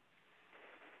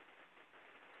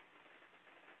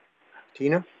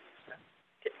 Tina?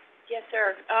 Yes,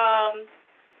 sir.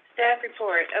 Staff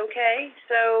report. Okay,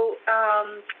 so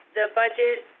the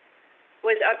budget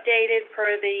was updated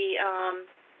per the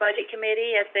budget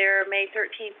committee at their May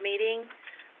 13th meeting.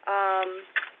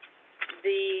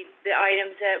 The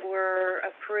items that were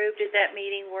approved at that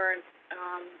meeting were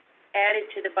added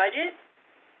to the budget,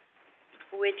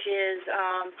 which is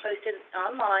posted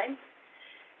online.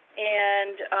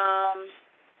 And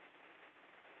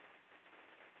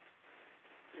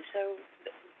so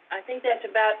I think that's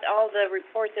about all the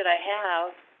report that I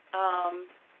have.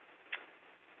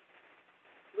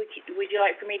 Would you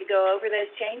like for me to go over those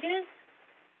changes?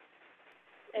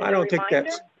 I don't think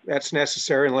that's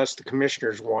necessary unless the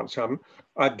commissioners want some.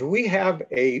 Do we have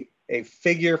a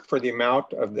figure for the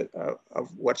amount of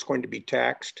what's going to be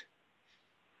taxed?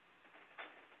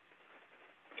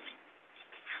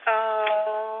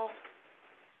 I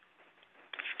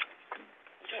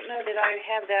don't know that I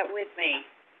have that with me.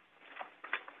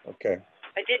 Okay.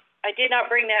 I did not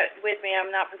bring that with me.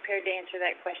 I'm not prepared to answer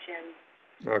that question.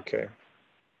 Okay.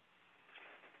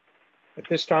 At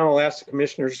this time, I'll ask the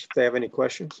commissioners if they have any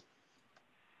questions.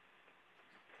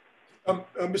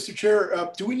 Mr. Chair,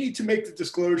 do we need to make the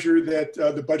disclosure that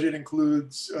the budget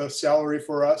includes salary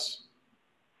for us?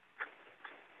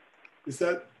 Is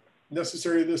that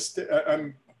necessary?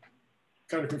 I'm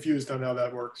kind of confused on how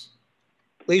that works.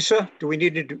 Lisa, do we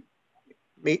need to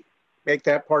make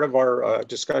that part of our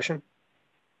discussion?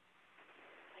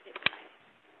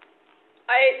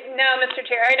 No, Mr.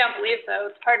 Chair, I don't believe so.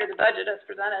 It's part of the budget as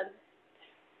presented.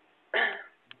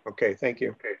 Okay, thank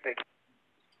you. Okay, thank you.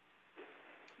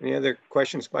 Any other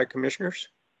questions by commissioners?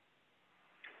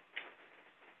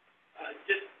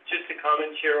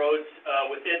 Chair Oates,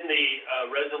 within the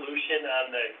resolution on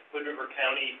the Hood River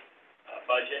County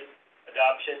budget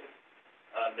adoption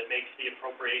that makes the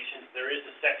appropriations, there is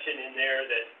a section in there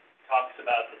that talks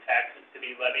about the taxes to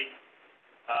be levied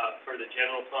for the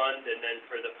general fund, and then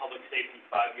for the public safety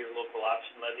 5-year local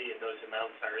option levy, and those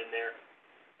amounts are in there.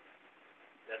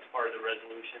 That's part of the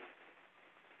resolution.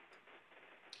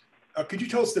 Could you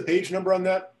tell us the page number on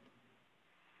that?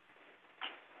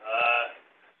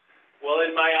 Well,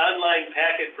 in my online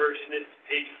packet version, it's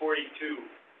page 42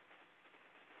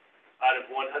 out of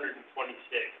 126.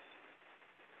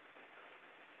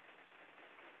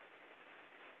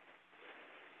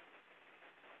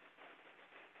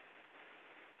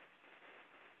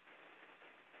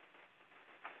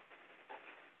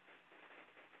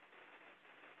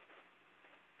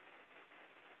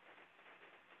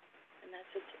 And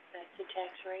that's the tax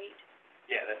rate?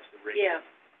 Yeah, that's the rate. Yeah.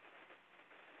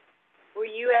 Were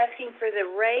you asking for the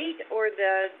rate or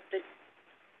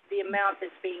the amount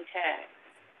that's being taxed?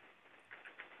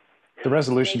 The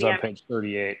resolution's on page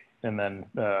 38, and then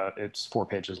it's 4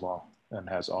 pages long and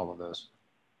has all of those.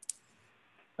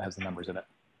 It has the numbers in it.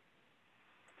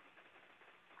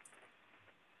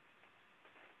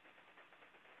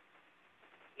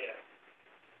 Yeah.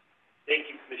 Thank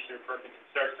you, Commissioner Perkins.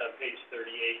 It starts on page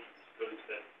 38. Goes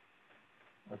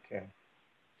to... Okay.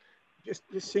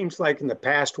 Just seems like in the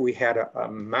past we had a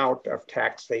amount of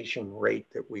taxation rate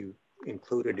that we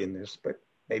included in this, but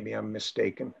maybe I'm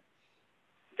mistaken.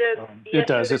 It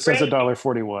does. It says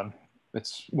 $1.41.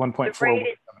 It's 1.4171.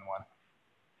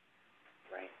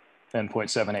 Right. And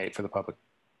 0.78 for the public,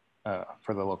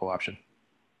 for the local option.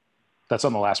 That's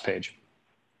on the last page.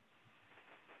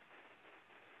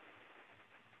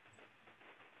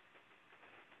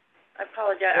 I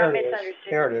apologize. I misunderstood.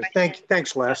 There it is.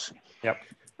 Thanks, Les. Yep.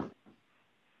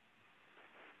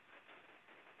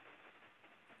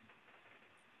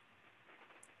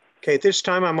 Okay, at this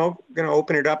time, I'm going to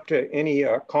open it up to any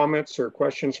comments or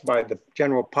questions by the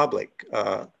general public.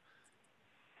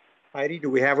 Heidi,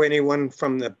 do we have anyone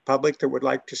from the public that would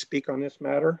like to speak on this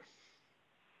matter?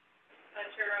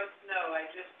 Chair Oates, no. I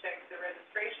just checked the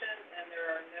registration and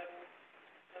there are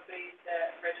nobody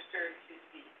that registered to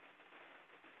speak.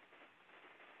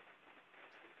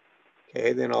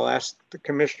 Okay, then I'll ask the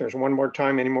commissioners one more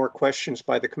time. Any more questions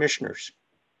by the commissioners?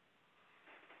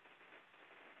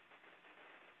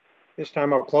 This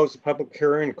time I'll close the public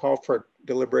hearing and call for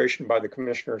deliberation by the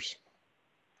commissioners.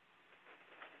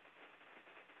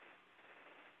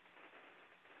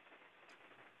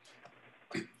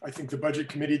 I think the budget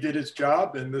committee did its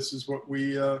job, and this is what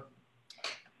we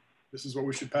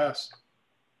should pass.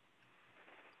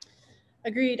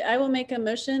 Agreed. I will make a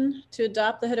motion to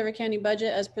adopt the Hood River County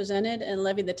budget as presented and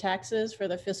levy the taxes for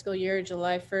the fiscal year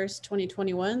July 1st,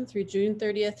 2021 through June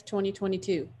 30th,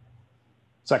 2022.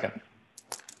 Second.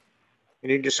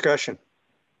 Any discussion?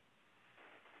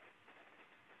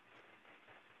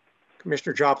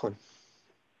 Commissioner Joplin?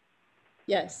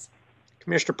 Yes.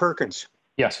 Commissioner Perkins?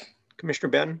 Yes. Commissioner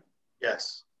Benton?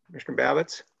 Yes. Commissioner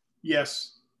Babbitts?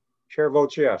 Yes. Chair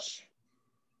votes yes.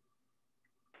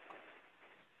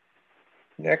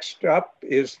 Next up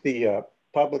is the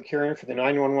public hearing for the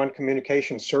 911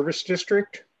 Communications Service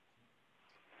District.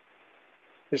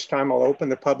 This time I'll open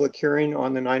the public hearing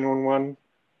on the 911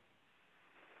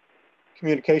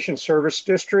 Communication Service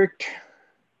District.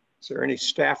 Is there any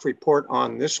staff report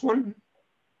on this one?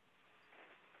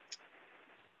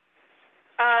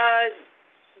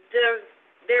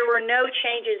 There were no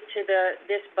changes to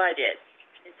this budget.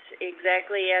 It's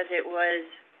exactly as it was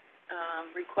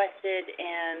requested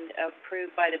and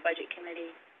approved by the budget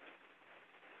committee.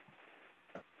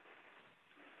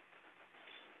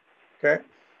 Okay.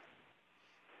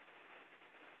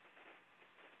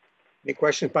 Any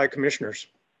questions by commissioners?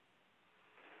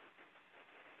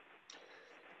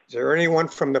 Is there anyone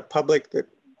from the public that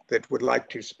would like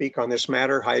to speak on this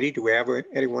matter? Heidi, do we have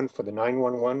anyone for the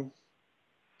 911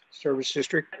 Service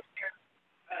District?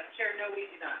 Chair, no, we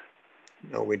do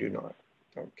not. No, we do not.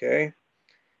 Okay.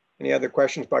 Any other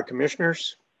questions by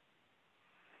commissioners?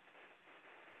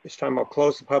 This time I'll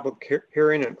close the public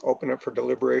hearing and open it for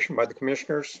deliberation by the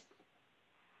commissioners.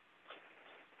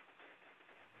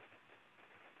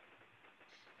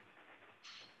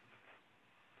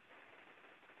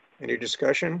 Any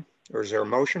discussion, or is there a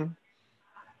motion?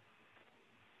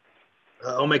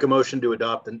 I'll make a motion to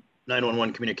adopt the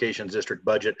 911 Communications District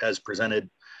budget as presented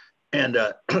and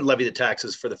levy the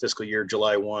taxes for the fiscal year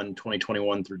July 1,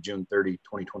 2021 through June 30,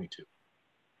 2022.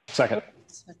 Second.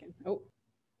 Second. Oh.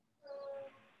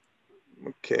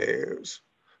 Okay, it was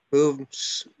moved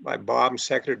by Bob and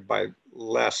seconded by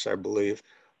Les, I believe.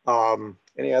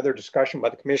 Any other discussion by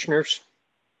the commissioners?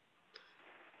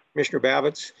 Commissioner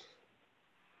Babbitts?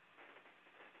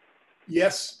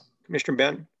 Yes. Commissioner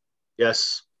Benton?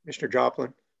 Yes. Mr.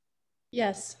 Joplin?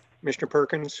 Yes. Mr.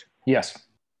 Perkins? Yes.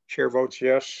 Chair votes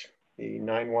yes. The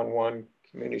 911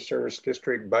 Community Service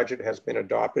District budget has been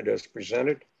adopted as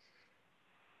presented.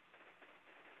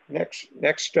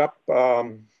 Next up,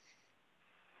 Windmaster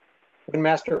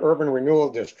Urban Renewal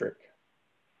District.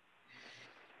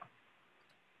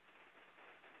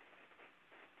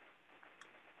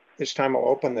 This time I'll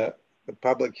open the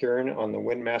public hearing on the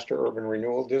Windmaster Urban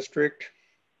Renewal District.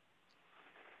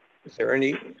 Is there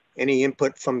any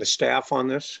input from the staff on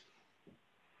this?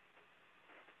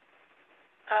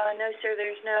 No, sir,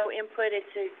 there's no input. It's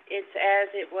as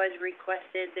it was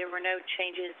requested. There were no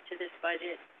changes to this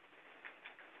budget.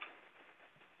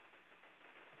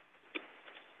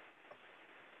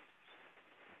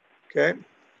 Okay,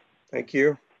 thank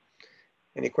you.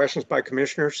 Any questions by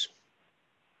commissioners?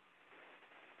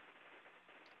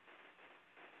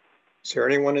 Is there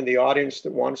anyone in the audience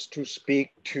that wants to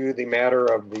speak to the matter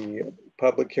of the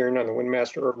public hearing on the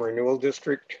Windmaster Urban Renewal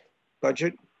District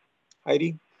budget?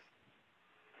 Heidi?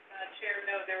 Chair,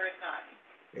 no, there is not.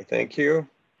 Okay, thank you.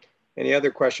 Any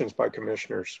other questions by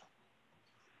commissioners?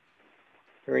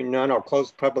 Hearing none, I'll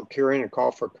close the public hearing and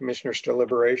call for commissioners'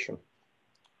 deliberation.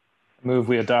 Move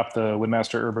we adopt the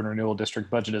Windmaster Urban Renewal District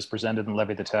budget as presented and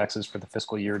levy the taxes for the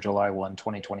fiscal year July 1,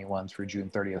 2021 through June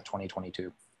 30th,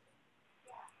 2022.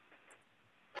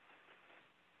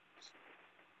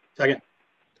 Second.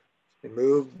 It's been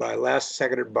moved by Les,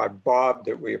 seconded by Bob,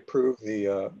 that we approve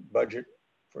the budget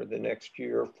for the next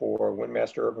year for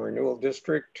Windmaster Urban Renewal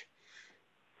District.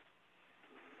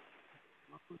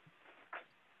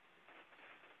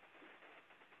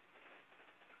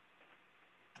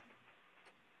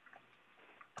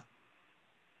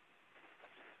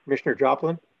 Commissioner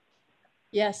Joplin?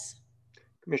 Yes.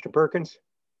 Commissioner Perkins?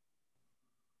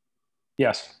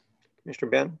 Yes.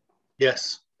 Commissioner Ben?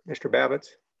 Yes. Mr. Babbitts?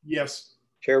 Yes.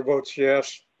 Chair votes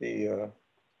yes. The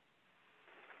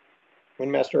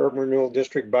Windmaster Urban Renewal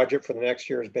District budget for the next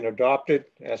year has been adopted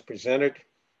as presented.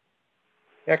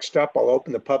 Next up, I'll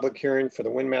open the public hearing for the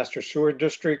Windmaster Sewer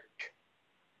District.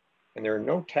 And there are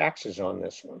no taxes on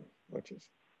this one, which is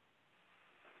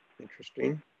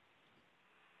interesting.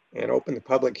 And open the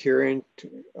public hearing.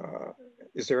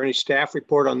 Is there any staff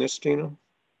report on this, Tina?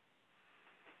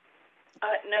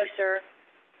 No, sir.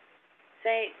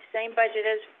 Same budget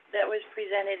as that was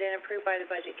presented and approved by the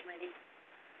Budget Committee.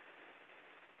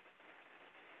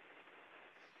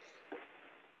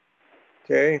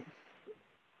 Okay.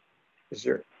 Is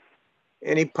there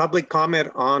any public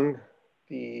comment on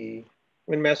the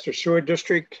Windmaster Sewer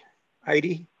District,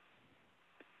 Heidi?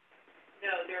 No,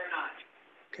 there are not.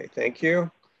 Okay, thank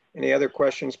you. Any other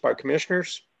questions by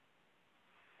commissioners?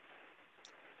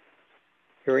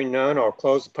 Hearing none, I'll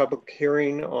close the public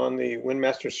hearing on the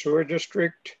Windmaster Sewer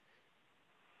District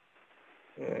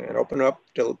and open up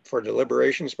for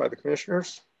deliberations by the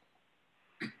commissioners.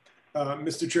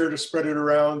 Mr. Chair, to spread it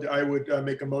around, I would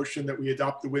make a motion that we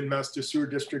adopt the Windmaster Sewer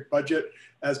District budget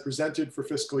as presented for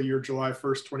fiscal year July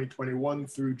 1st, 2021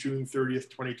 through June 30th,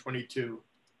 2022.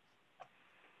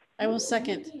 I will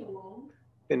second.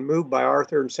 Been moved by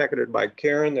Arthur and seconded by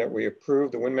Karen that we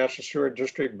approve the Windmaster Sewer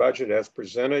District budget as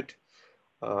presented.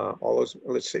 All those,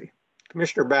 let's see.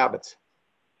 Commissioner Babbitts?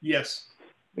 Yes.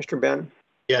 Mr. Ben?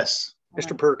 Yes.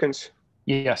 Mr. Perkins?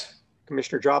 Yes.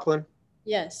 Commissioner Joplin?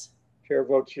 Yes. Chair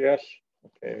votes yes.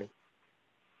 Okay.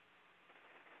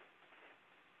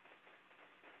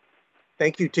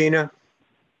 Thank you, Tina.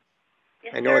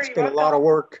 Yes, I know sir, it's been a lot of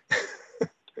work,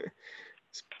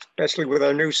 especially with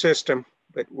our new system,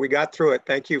 but we got through it.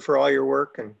 Thank you for all your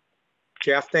work. And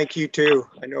Jeff, thank you too.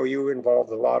 I know you were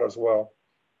involved a lot as well.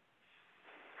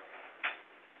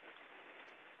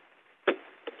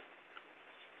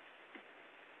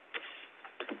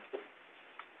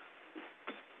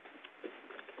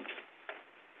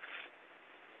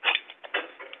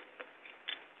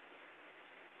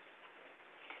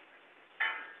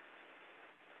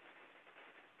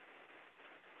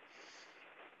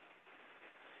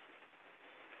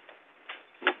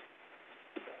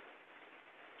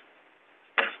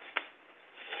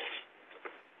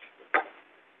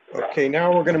 Okay,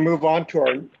 now we're going to move on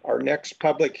to our next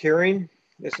public hearing.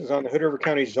 This is on the Hood River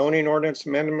County zoning ordinance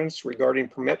amendments regarding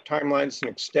permit timelines and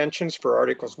extensions for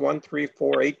Articles 1, 3,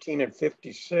 4, 18, and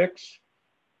 56.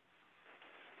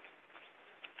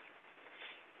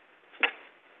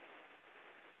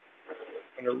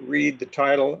 I'm going to read the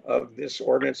title of this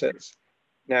ordinance as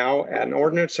now, an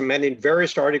ordinance amending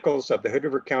various articles of the Hood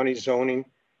River County zoning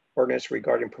ordinance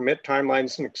regarding permit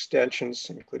timelines and extensions,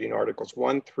 including Articles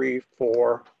 1, 3,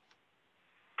 4,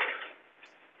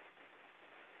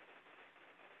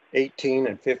 18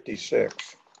 and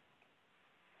 56.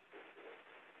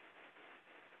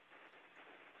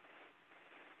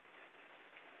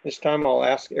 This time I'll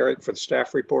ask Eric for the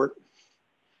staff report.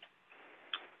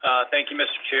 Thank you,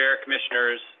 Mr. Chair,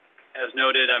 Commissioners. As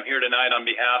noted, I'm here tonight on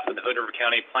behalf of the Hood River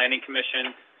County Planning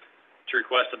Commission to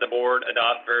request that the board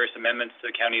adopt various amendments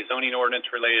to the county zoning ordinance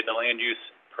related to land use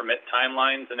permit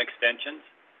timelines and extensions.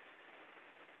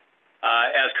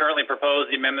 As currently proposed,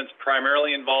 the amendments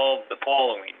primarily involve the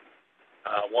following.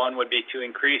 One would be to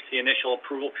increase the initial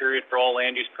approval period for all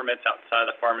land use permits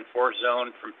outside of the farm and forest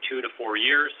zone from 2 to 4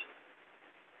 years,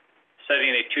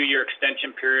 setting a 2-year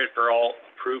extension period for all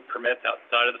approved permits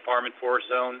outside of the farm and forest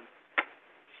zone,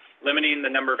 limiting the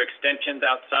number of extensions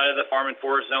outside of the farm and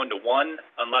forest zone to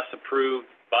 1 unless approved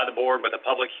by the board with a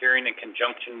public hearing in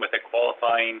conjunction with a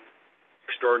qualifying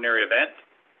extraordinary event,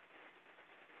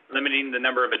 limiting the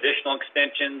number of additional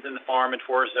extensions in the farm and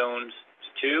forest zones to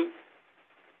 2,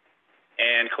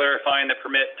 and clarifying the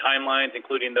permit timelines,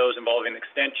 including those involving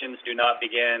extensions, do not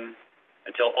begin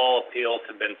until all appeals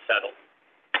have been settled.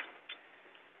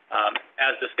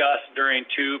 As discussed during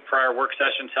 2 prior work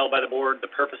sessions held by the board,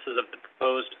 the purposes of the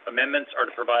proposed amendments are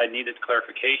to provide needed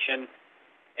clarification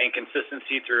and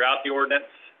consistency throughout the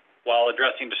ordinance while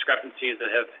addressing discrepancies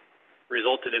that have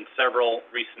resulted in several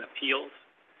recent appeals.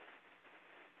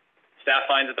 Staff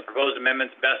finds that the proposed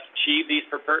amendments best achieve these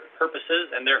purposes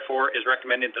and therefore is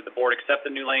recommended that the board accept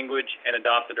the new language and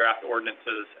adopt the draft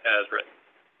ordinances as written.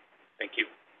 Thank you.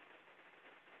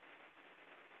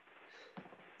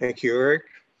 Thank you, Eric.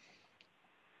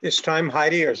 This time,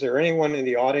 Heidi, is there anyone in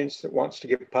the audience that wants to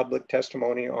give public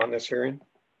testimony on this hearing?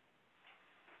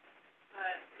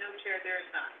 No, Chair, there is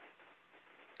not.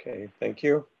 Okay, thank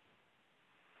you.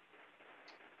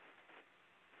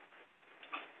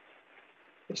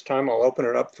 This time, I'll open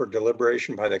it up for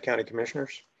deliberation by the county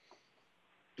commissioners.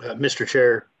 Mr.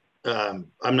 Chair,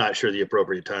 I'm not sure the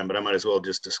appropriate time, but I might as well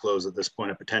just disclose at this point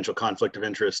a potential conflict of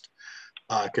interest,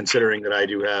 considering that I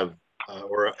do have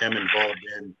or am involved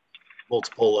in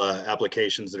multiple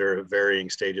applications that are at varying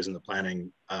stages in the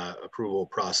planning approval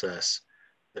process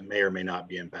that may or may not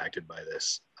be impacted by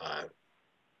this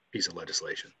piece of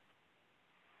legislation.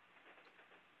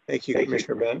 Thank you,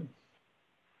 Commissioner Ben.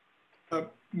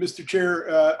 Mr.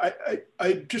 Chair,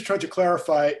 I just tried to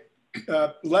clarify,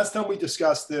 last time we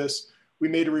discussed this, we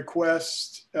made a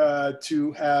request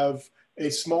to have a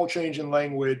small change in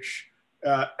language.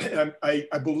 I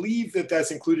believe that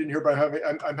that's included in here, but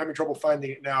I'm having trouble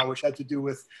finding it now, which had to do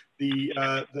with the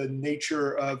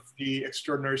nature of the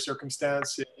extraordinary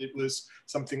circumstance. It was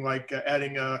something like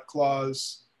adding a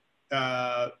clause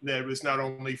that was not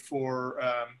only for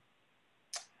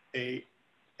a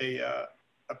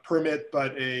permit,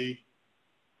 but a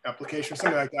application,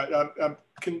 something like that.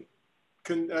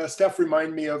 Can staff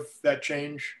remind me of that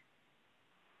change?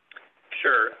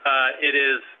 Sure. It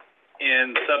is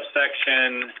in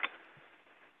subsection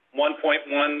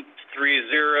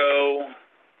 1.130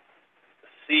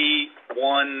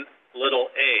 C1 little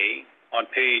a on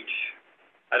page,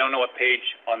 I don't know what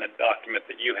page on the document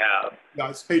that you have. No,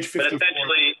 it's page 54. But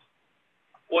essentially,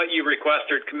 what you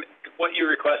requested,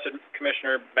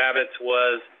 Commissioner Babbitts,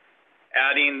 was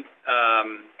adding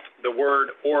the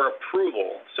word "or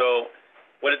approval." So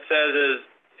what it says is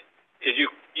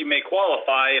you may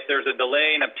qualify if there's a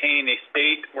delay in obtaining a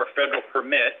state or federal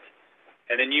permit,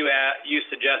 and then you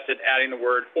suggested adding the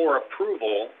word "or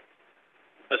approval"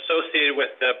 associated with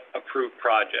the approved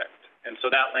project, and so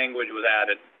that language was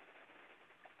added.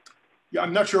 Yeah,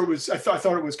 I'm not sure it was. I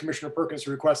thought it was Commissioner Perkins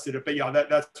who requested it, but yeah,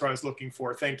 that's what I was looking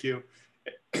for. Thank you.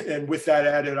 And with that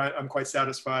added, I'm quite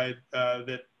satisfied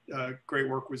that great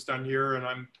work was done here, and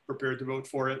I'm prepared to vote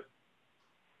for it.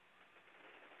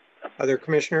 Other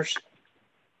commissioners?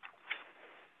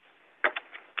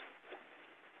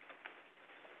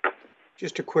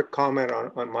 Just a quick comment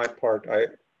on my part.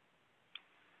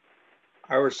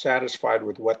 I was satisfied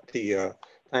with what the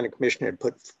planning commission had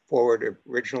put forward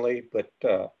originally, but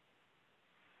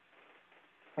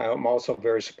I'm also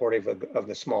very supportive of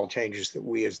the small changes that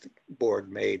we as the board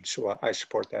made. So I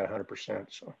support that 100%.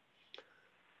 So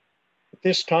at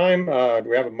this time, do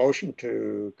we have a motion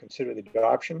to consider the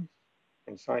adoption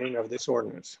and signing of this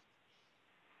ordinance?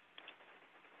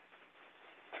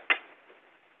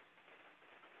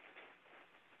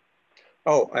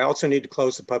 Oh, I also need to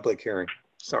close the public hearing.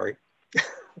 Sorry.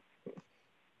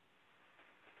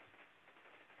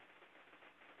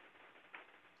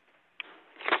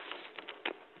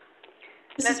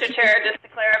 Mr. Chair, just to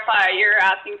clarify, you're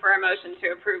asking for a motion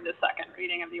to approve the second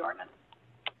reading of the ordinance.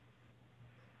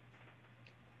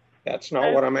 That's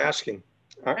not what I'm asking.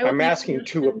 I'm asking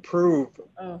to approve.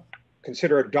 Oh.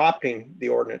 consider adopting the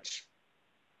ordinance.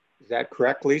 Is that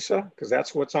correct, Lisa? Because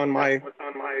that's what's on my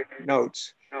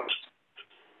notes.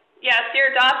 Yes,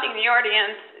 you're adopting the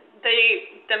ordinance.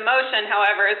 The motion,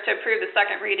 however, is to approve the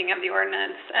second reading of the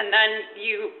ordinance, and then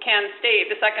you can state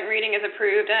the second reading is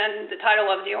approved and the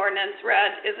title of the ordinance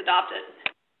read is adopted.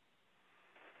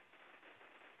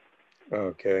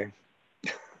 Okay.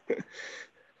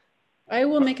 I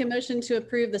will make a motion to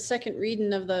approve the second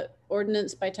reading of the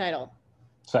ordinance by title.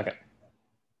 Second.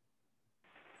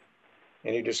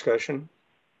 Any discussion?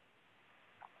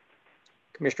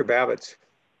 Commissioner Babbitts?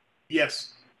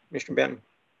 Yes. Mr. Benton?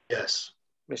 Yes.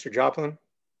 Mr. Joplin?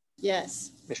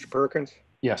 Yes. Mr. Perkins?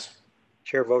 Yes.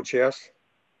 Chair votes yes.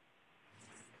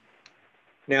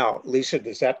 Now, Lisa,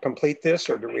 does that complete this,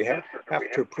 or do we have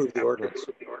to approve the ordinance?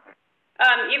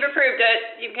 You've approved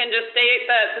it. You can just state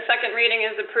that the second reading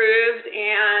is approved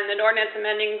and an ordinance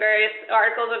amending various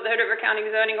articles of the Hood River County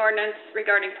zoning ordinance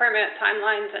regarding permit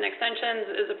timelines and extensions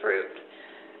is approved.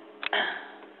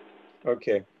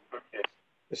 Okay.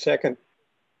 The second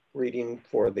reading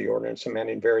for the ordinance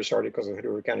amending various articles of the Hood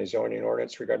River County zoning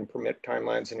ordinance regarding permit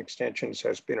timelines and extensions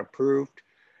has been approved,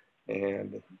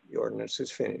 and the ordinance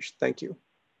is finished. Thank you.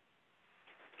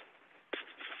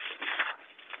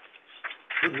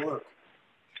 Good work.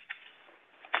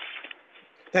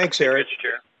 Thanks, Eric.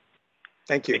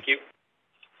 Thank you. Thank you.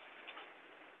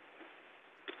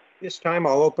 This time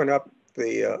I'll open up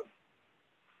the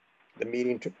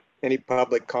meeting to any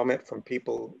public comment from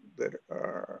people that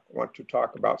want to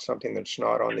talk about something that's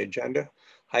not on the agenda.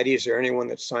 Heidi, is there anyone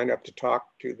that signed up to talk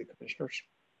to the commissioners?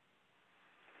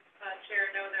 Chair,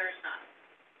 no, there is not.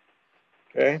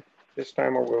 Okay, this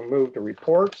time we'll move to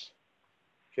reports.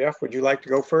 Jeff, would you like to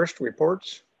go first?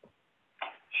 Reports?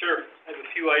 Sure. I have a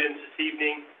few items this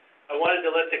evening. I wanted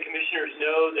to let the commissioners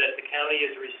know that the county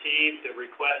has received a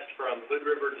request from Hood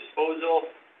River Disposal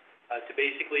to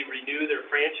basically renew their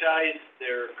franchise.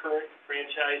 Their current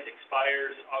franchise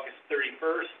expires August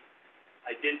 31st.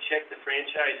 I did check the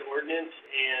franchise ordinance,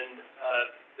 and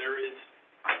there is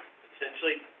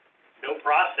essentially no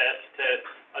process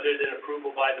other than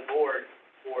approval by the board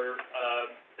for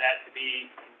that to be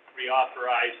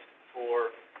reauthorized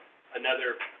for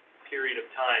another period of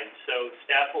time. So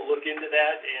staff will look into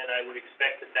that, and I would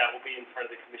expect that that will be in front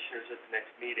of the commissioners at the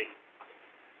next meeting.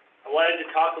 I wanted to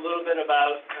talk a little bit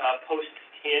about Post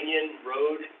Canyon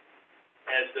Road,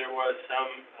 as there was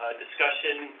some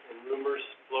discussion and rumors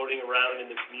floating around in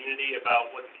the community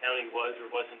about what the county was or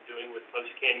wasn't doing with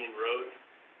Post Canyon Road.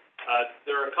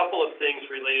 There are a couple of things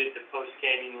related to Post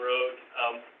Canyon Road,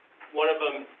 one of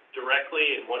them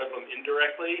directly and one of them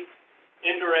indirectly.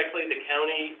 Indirectly, the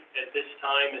county at this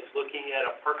time is looking at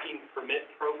a parking permit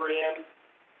program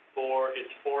for its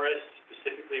forest,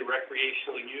 specifically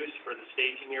recreational use for the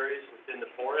staging areas within the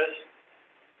forest.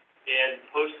 And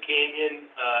Post Canyon,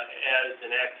 as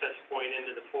an access point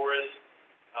into the forest,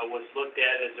 was looked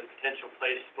at as a potential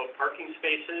place to put parking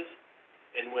spaces.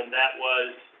 And when that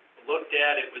was looked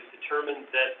at, it was determined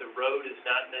that the road is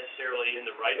not necessarily in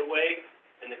the right-of-way,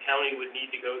 and the county would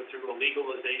need to go through a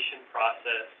legalization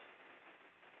process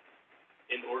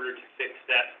in order to fix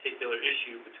that particular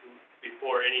issue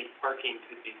before any parking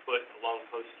could be put along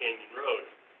Post Canyon Road.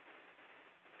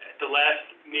 At the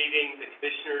last meeting, the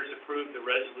commissioners approved the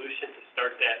resolution to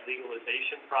start that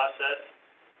legalization process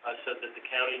so that the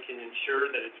county can ensure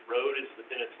that its road is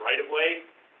within its right-of-way.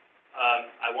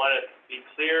 I want to be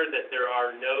clear that there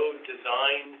are no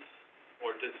designs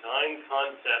or design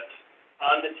concepts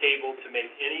on the table to make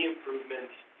any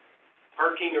improvements,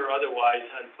 parking or otherwise,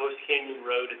 on Post Canyon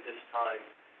Road at this time.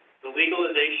 The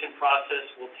legalization process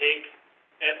will take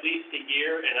at least a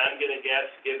year, and I'm going to guess,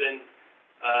 given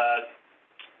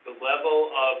the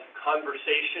level of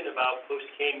conversation about Post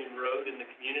Canyon Road in the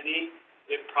community,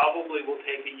 it probably will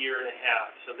take a year and a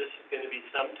half. So this is going to be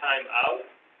some time out,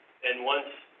 and once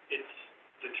it's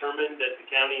determined that the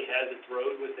county has its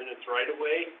road within its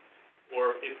right-of-way,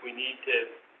 or if we need to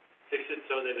fix it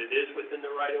so that it is within the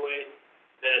right-of-way,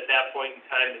 then at that point in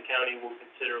time, the county will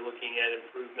consider looking at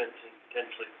improvements and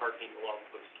potentially parking along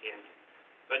Post Canyon,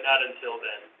 but not until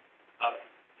then.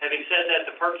 Having said that,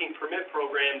 the parking permit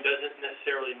program doesn't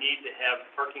necessarily need to have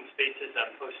parking spaces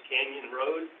on Post Canyon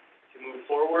Road to move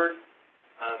forward.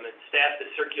 And staff is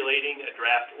circulating a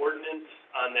draft ordinance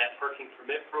on that parking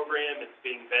permit program. It's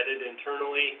being vetted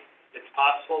internally. It's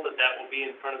possible that that will be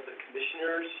in front of the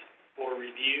commissioners for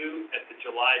review at the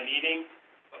July meeting,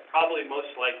 but probably most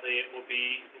likely it will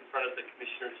be in front of the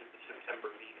commissioners at the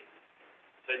September meeting.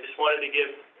 So I just wanted to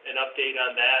give an update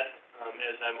on that,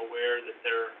 as I'm aware that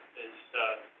there is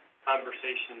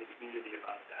conversation in the community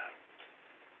about that.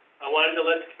 I wanted to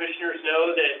let the commissioners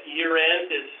know that year end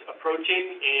is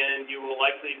approaching and you will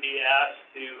likely be asked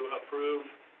to approve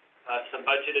some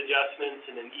budget adjustments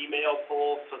in an email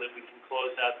poll so that we can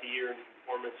close out the year in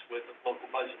conformance with the local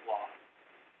budget law.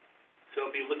 So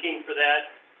be looking for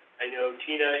that. I know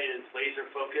Tina is laser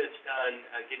focused on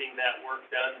getting that work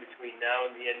done between now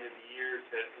and the end of the year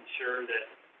to ensure that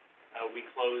we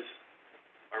close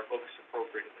our books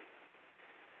appropriately.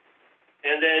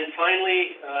 And then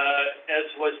finally, as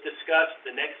was discussed,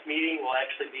 the next meeting will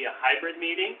actually be a hybrid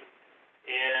meeting.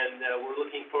 And we're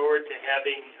looking forward to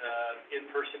having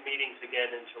in-person meetings again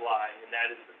in July. And that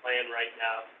is the plan right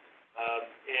now.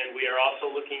 And we are also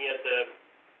looking at the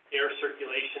air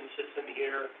circulation system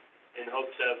here in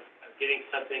hopes of getting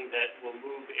something that will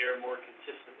move air more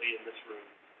consistently in this room.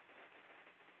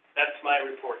 That's my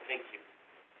report. Thank you.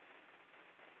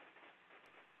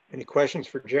 Any questions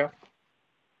for Jeff?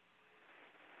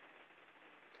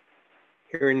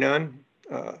 Hearing none.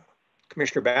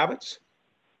 Commissioner Babbitts?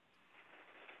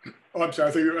 Oh, I'm sorry.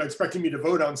 I thought you were expecting me to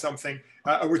vote on something.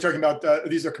 We're talking about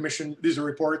these are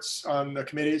reports on the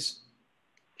committees.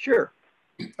 Sure.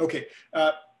 Okay.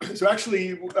 So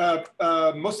actually,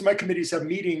 most of my committees have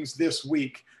meetings this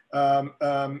week.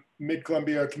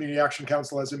 Mid-Columbia Community Action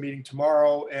Council has a meeting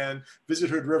tomorrow, and Visit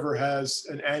Hood River has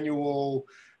an annual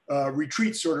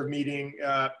retreat sort of meeting,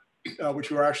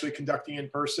 which we're actually conducting in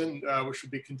person, which will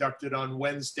be conducted on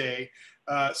Wednesday.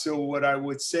 So what I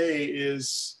would say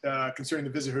is, concerning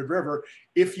the Visit Hood River,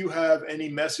 if you have any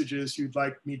messages you'd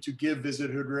like me to give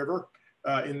Visit Hood River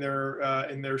in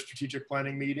their strategic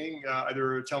planning meeting,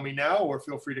 either tell me now or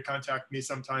feel free to contact me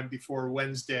sometime before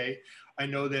Wednesday. I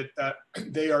know that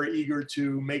they are eager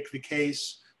to make the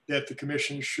case that the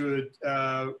commission should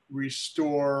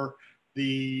restore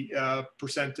the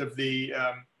percent of the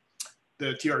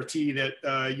TRT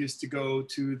that used to go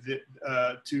to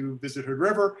Visit Hood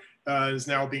River is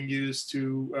now being used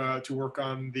to work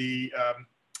on the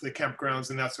campgrounds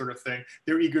and that sort of thing.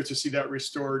 They're eager to see that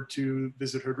restored to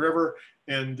Visit Hood River,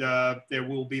 and they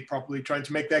will be probably trying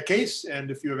to make that case.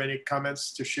 And if you have any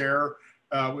comments to share,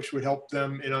 which would help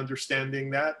them in understanding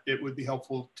that, it would be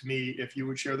helpful to me if you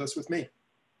would share those with me.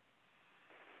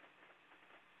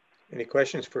 Any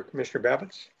questions for Commissioner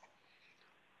Babbitts?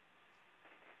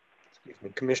 Excuse me,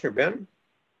 Commissioner Benton?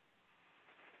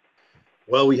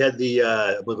 Well, we had the,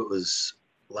 I believe it was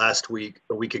a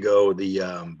week ago,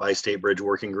 the Bi-State Bridge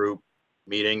Working Group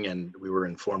meeting, and we were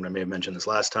informed, I may have mentioned this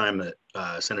last time,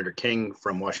 that Senator King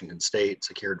from Washington State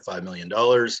secured $5 million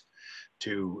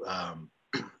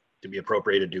to be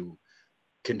appropriated to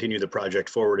continue the project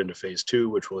forward into phase 2,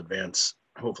 which will advance,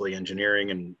 hopefully,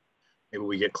 engineering, and maybe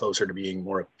we get closer to being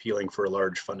more appealing for a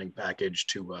large funding package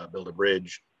to build a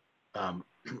bridge.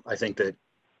 I think that,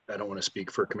 I don't want to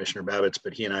speak for Commissioner Babbitts,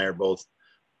 but he and I are both,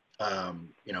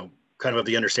 kind of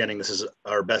the understanding this is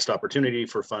our best opportunity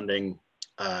for funding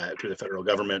through the federal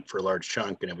government for a large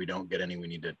chunk. And if we don't get any, we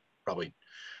need to probably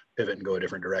pivot and go a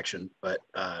different direction. But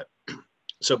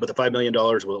but the $5 million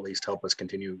will at least help us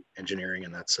continue engineering.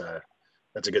 And that's a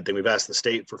good thing. We've asked the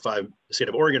state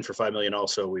of Oregon for $5 million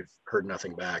also. We've heard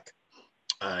nothing back.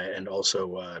 And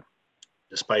also,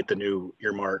 despite the new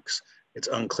earmarks, it's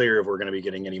unclear if we're going to be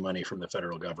getting any money from the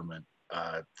federal government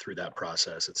through that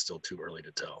process. It's still too early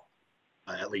to tell.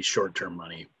 At least short-term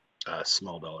money,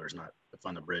 small dollars, not to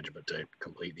fund the bridge, but to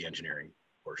complete the engineering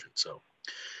portion. So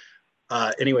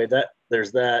anyway,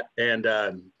 there's that. And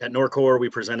at Norcor, we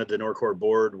presented the Norcor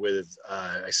board with,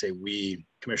 I say we,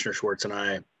 Commissioner Schwartz and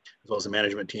I, as well as the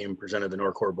management team, presented the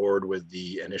Norcor board with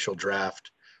the initial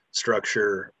draft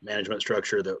management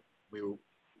structure that we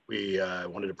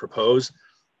wanted to propose.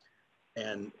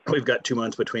 And we've got 2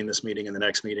 months between this meeting and the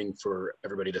next meeting for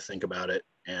everybody to think about it.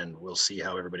 And we'll see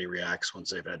how everybody reacts once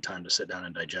they've had time to sit down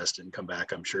and digest it and come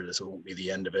back. I'm sure this won't be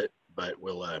the end of it, but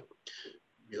we'll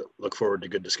look forward to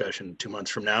good discussion 2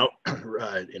 months from now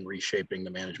in reshaping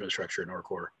the management structure in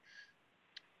Norcor.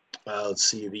 Let's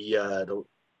see, I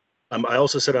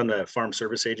also sit on the Farm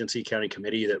Service Agency County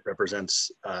Committee that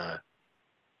represents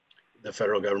the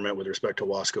federal government with respect to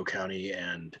Wasco County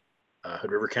and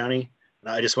Hood River County.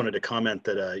 And I just wanted to comment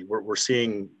that we're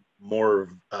seeing more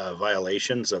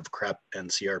violations of CREP and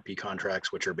CRP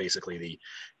contracts, which are basically the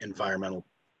environmental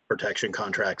protection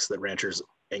contracts that ranchers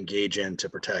engage in to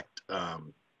protect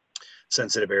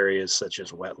sensitive areas such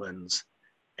as wetlands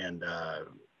and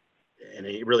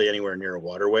really anywhere near a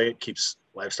waterway. It keeps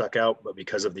livestock out, but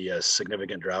because of the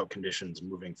significant drought conditions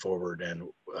moving forward and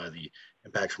the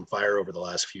impacts from fire over the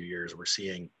last few years, we're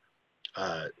seeing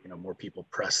more people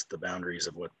press the boundaries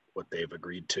of what they've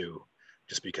agreed to,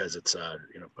 just because it's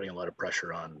putting a lot of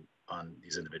pressure on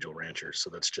these individual ranchers. So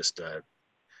that's just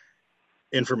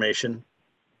information.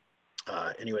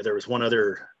 Anyway, there was one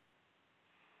other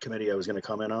committee I was going to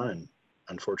comment on, and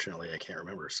unfortunately I can't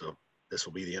remember. So this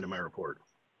will be the end of my report.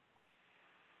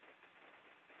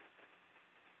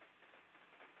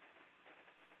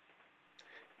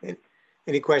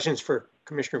 Any questions for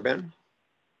Commissioner Benton?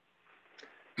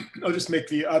 I'll just make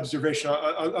the observation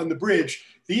on the bridge.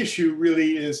 The issue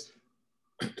really is,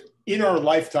 in our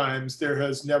lifetimes, there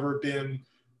has never been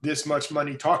this much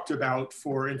money talked about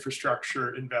for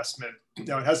infrastructure investment.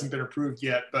 Now, it hasn't been approved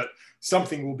yet, but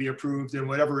something will be approved, and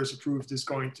whatever is approved is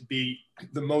going to be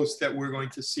the most that we're going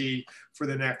to see for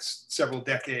the next several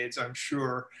decades, I'm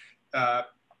sure.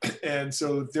 And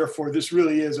so therefore, this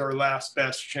really is our last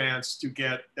best chance to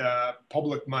get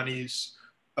public monies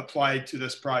applied to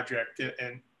this project.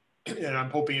 And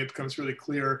I'm hoping it becomes really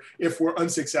clear if we're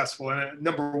unsuccessful. And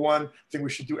number one, I think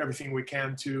we should do everything we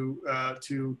can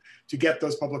to get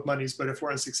those public monies. But if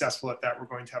we're unsuccessful at that, we're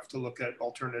going to have to look at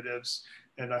alternatives.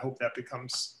 And I hope that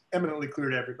becomes eminently clear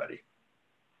to everybody.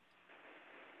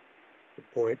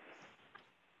 Good point.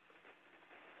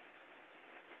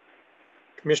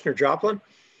 Commissioner Joplin?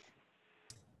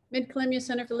 Mid-Columbia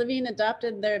Center for Living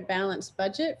adopted their balanced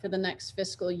budget for the next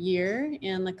fiscal year,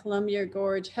 and the Columbia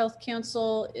Gorge Health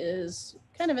Council is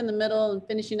kind of in the middle and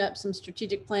finishing up some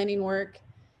strategic planning work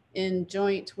in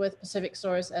joint with Pacific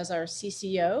Source as our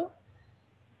CCO.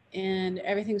 And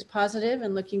everything's positive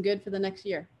and looking good for the next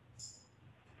year.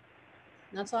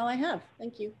 And that's all I have.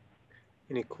 Thank you.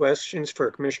 Any questions for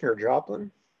Commissioner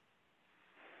Joplin?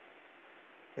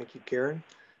 Thank you, Karen.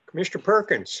 Commissioner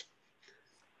Perkins?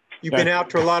 You've been out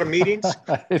to a lot of meetings?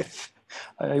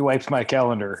 I wiped my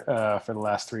calendar for the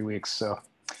last 3 weeks. So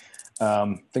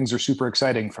things are super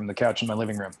exciting from the couch in my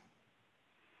living room.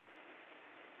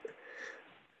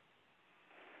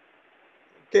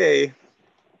 Okay.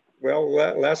 Well,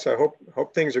 Les, I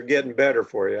hope things are getting better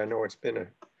for you. I know it's been a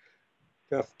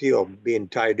tough deal being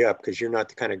tied up because you're not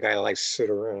the kind of guy that likes to sit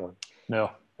around.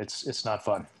 No, it's not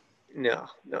fun. No.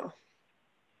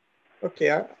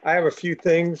 Okay, I have a few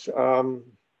things.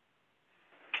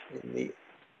 In the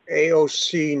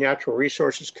AOC Natural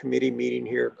Resources Committee meeting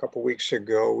here a couple weeks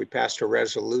ago, we passed a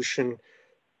resolution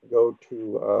to go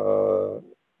to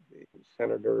the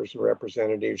senators and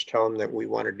representatives, tell them that we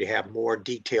wanted to have more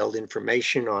detailed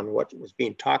information on what was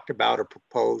being talked about or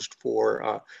proposed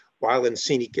for wild and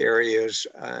scenic areas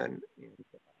and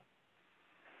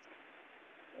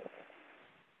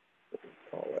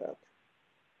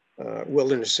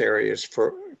wilderness areas,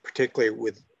 for particularly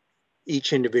with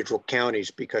each individual counties,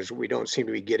 because we don't seem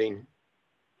to be getting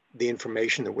the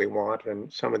information that we want,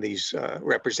 and some of these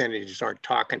representatives aren't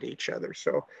talking to each other.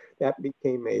 So that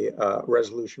became a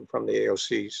resolution from the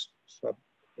AOC's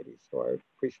subcommittee, so I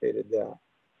appreciated that.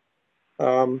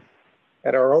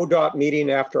 At our ODOT meeting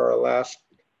directly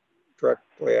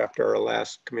after our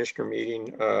last commissioner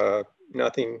meeting,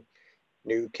 nothing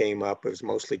new came up. It was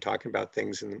mostly talking about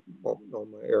things in the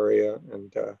Multnomah area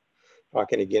and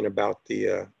talking again about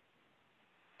the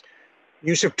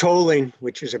use of tolling,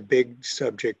 which is a big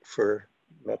subject for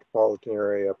metropolitan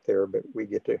area up there, but we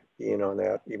get to be in on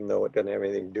that, even though it doesn't have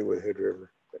anything to do with Hood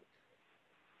River. But,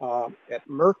 at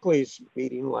Merkley's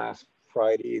meeting last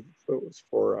Friday, it was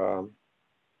for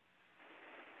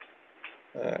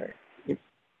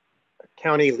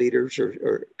county leaders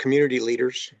or community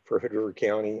leaders for Hood River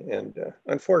County. And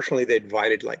unfortunately, they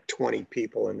invited like 20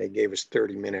 people and they gave us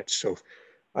 30 minutes. So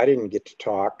I didn't get to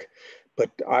talk. But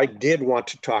I did want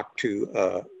to talk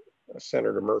to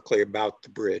Senator Merkley about the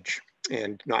bridge,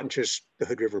 and not just the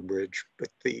Hood River Bridge, but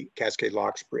the Cascade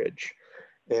Locks Bridge.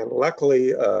 And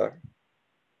luckily,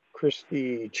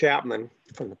 Christy Chapman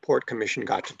from the Port Commission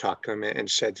got to talk to him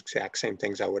and said the exact same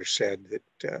things I would have said, that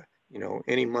you know,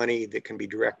 any money that can be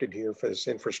directed here for this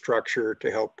infrastructure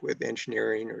to help with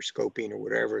engineering or scoping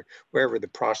or wherever the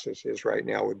process is right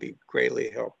now would be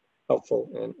greatly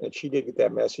helpful. And she did get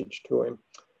that message to him.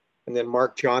 And then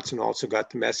Mark Johnson also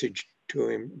got the message to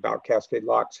him about Cascade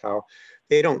Locks, how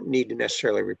they don't need to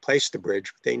necessarily replace the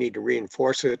bridge, but they need to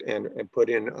reinforce it and put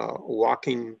in a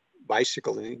walking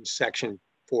bicycling section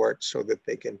for it so that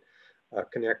they can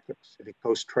connect the Pacific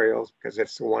Coast Trails, because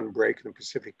that's the one break in the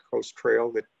Pacific Coast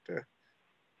Trail that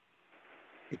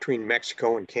between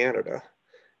Mexico and Canada.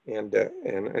 And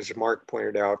as Mark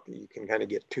pointed out, you can kind of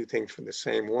get two things from the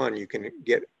same one. You can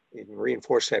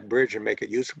reinforce that bridge and make it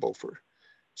usable for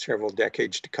several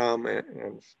decades to come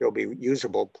and still be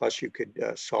usable. Plus you could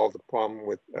solve the problem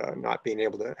with not being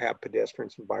able to have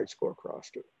pedestrians and bikes go across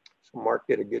it. So Mark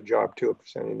did a good job too of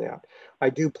presenting that. I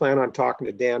do plan on talking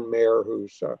to Dan Mayer,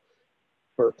 who's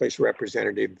Merkley's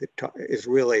representative that is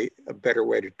really a better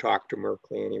way to talk to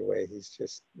Merkley anyway. He's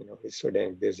just, you know, he's so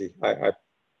dang busy. I'm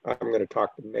going to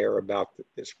talk to the mayor about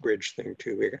this bridge thing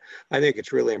too. I think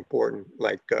it's really important,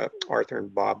 like Arthur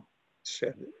and Bob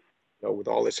said, you know, with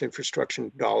all this infrastructure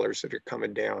dollars that are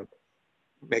coming down,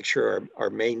 make sure our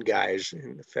main guys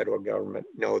in the federal government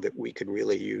know that we could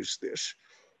really use this.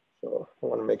 So I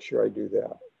want to make sure I do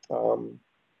that.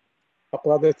 A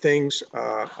couple other things.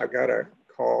 I got a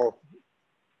call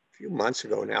a few months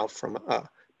ago now from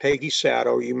Peggy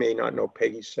Sato. You may not know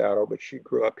Peggy Sato, but she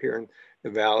grew up here in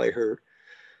the Valley. Her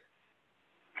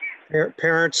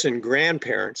parents and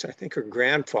grandparents, I think her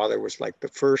grandfather was like the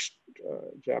first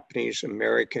Japanese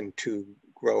American to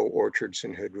grow orchards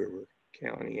in Hood River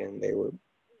County, and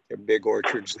they're big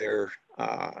orchards there,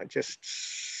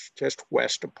 just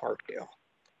west of Parkdale.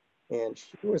 And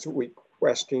she was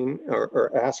requesting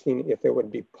or asking if it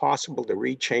would be possible to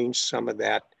rechange some of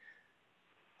that,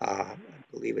 I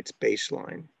believe it's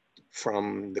baseline,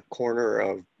 from the corner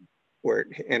of where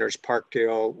it enters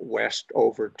Parkdale west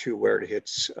over to where it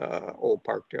hits Old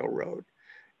Parkdale Road,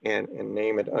 and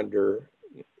name it under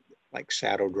like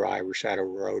Saddle Drive or Saddle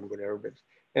Road, whatever.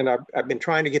 And I've been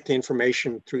trying to get the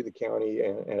information through the county,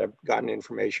 and I've gotten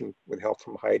information with help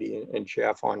from Heidi and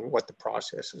Jeff on what the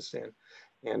process is in.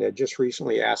 And I just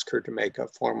recently asked her to make a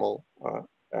formal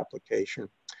application.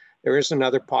 There is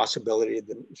another possibility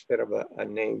that instead of a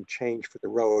name change for the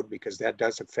road, because that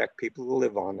does affect people who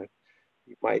live on it,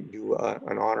 you might do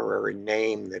an honorary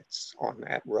name that's on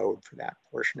that road for that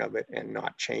portion of it and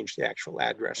not change the actual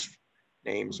address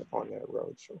names on that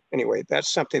road. So anyway,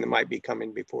 that's something that might be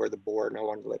coming before the board, and I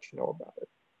wanted to let you know about it.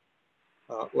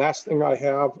 Last thing I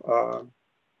have,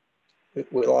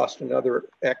 we lost another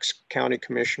ex-county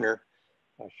commissioner,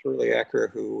 Shirley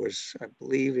Ecker, who was, I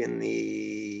believe, in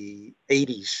the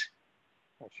 80s.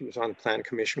 She was on the plan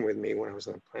commission with me when I was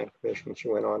on the plan commission. She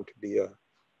went on to be a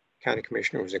county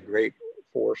commissioner. Was a great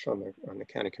force on the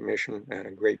county commission and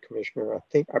a great commissioner.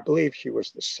 I believe she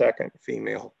was the second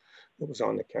female that was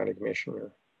on the county commission,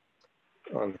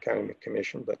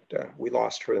 but we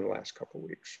lost her in the last couple of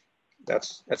weeks.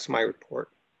 That's my report.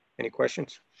 Any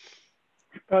questions?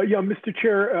 Yeah, Mr.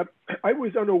 Chair, I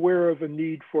was unaware of a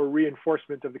need for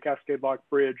reinforcement of the Cascade Lock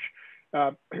Bridge.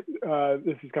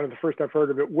 This is kind of the first I've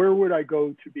heard of it. Where would I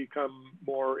go to become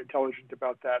more intelligent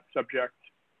about that subject?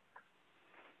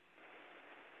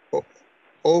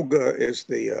 Olga is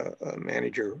the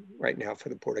manager right now for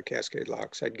the Port of Cascade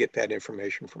Locks. I'd get that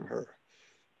information from her.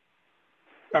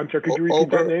 I'm sorry, could you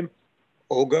repeat that name?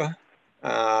 Olga.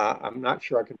 I'm not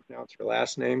sure I can pronounce her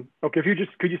last name. Okay,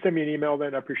 could you send me an email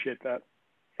then? I appreciate that.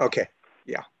 Okay,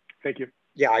 yeah. Thank you.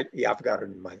 Yeah, I've got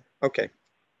it in mind. Okay.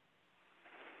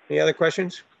 Any other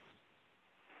questions?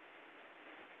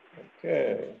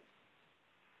 Okay.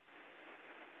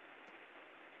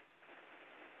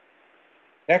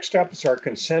 Next up is our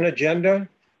consent agenda.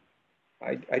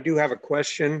 I do have a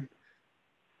question.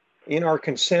 In our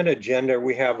consent agenda,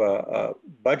 we have a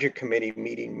budget committee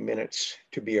meeting minutes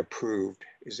to be approved.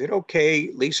 Is it okay,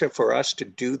 Lisa, for us to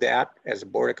do that as a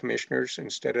board of commissioners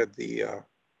instead of the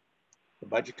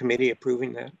budget committee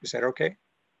approving that? Is that okay?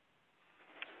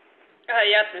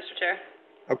 Yes, Mr. Chair.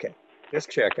 Okay, just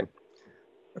checking.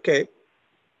 Okay.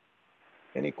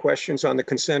 Any questions on the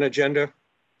consent agenda?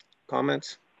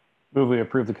 Comments? Move we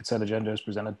approve the consent agenda as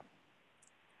presented.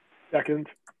 Second.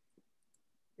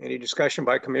 Any discussion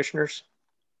by commissioners?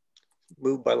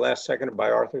 Moved by Les, seconded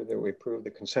by Arthur, that we approve the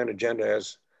consent agenda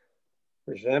as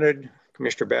presented.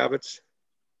 Commissioner Babbitts?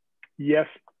 Yes.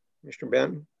 Mr.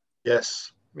 Benton?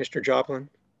 Yes. Mr. Joplin?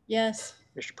 Yes.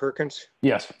 Mr. Perkins?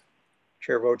 Yes.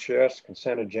 Chair votes yes.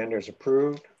 Consent agenda is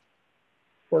approved.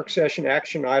 Work session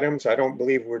action items. I don't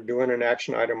believe we're doing an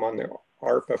action item on the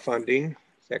ARPA funding.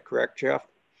 Is that correct, Jeff?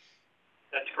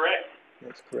 That's correct.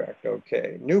 That's correct.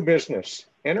 Okay. New business.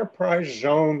 Enterprise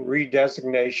zone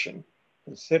redesignation.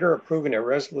 Consider approving a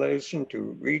resolution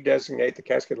to redesignate the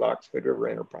Cascade Locks Hood River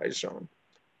Enterprise Zone.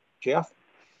 Jeff?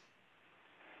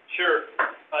 Sure.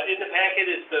 In the packet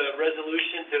is the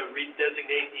resolution to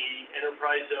redesignate the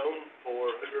enterprise zone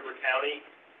for Hood River County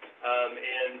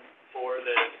and for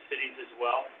the cities as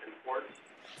well and ports.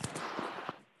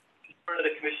 In front of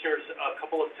the commissioners a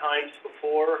couple of times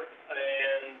before,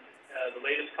 and the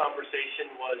latest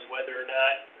conversation was whether or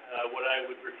not what I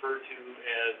would refer to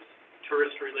as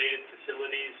tourist-related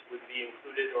facilities would be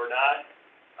included or not.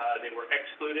 They were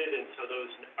excluded, and so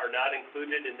those are not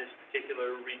included in this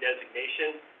particular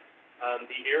redesignation.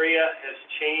 The area has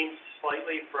changed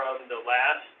slightly from the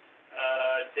last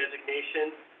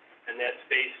designation, and that's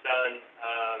based on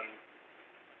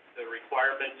the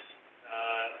requirements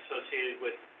associated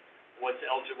with what's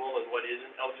eligible and what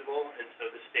isn't eligible, and so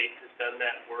the state has done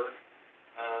that work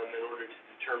in order to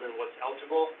determine what's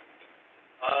eligible.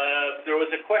 There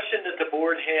was a question that the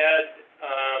board had,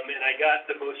 and I got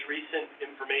the most recent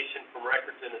information from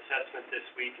Records and Assessment this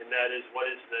week, and that is what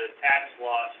is the tax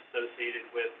loss associated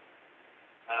with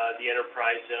the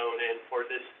enterprise zone. And for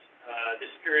this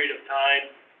period of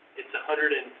time, it's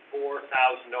 $104,000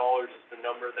 is the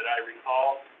number that I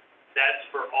recall. That's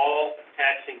for all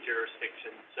taxing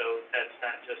jurisdictions, so that's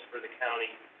not just for the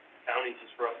county. Counties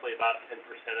is roughly about 10%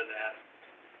 of that.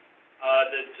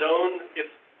 The zone, if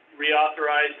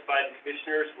reauthorized by the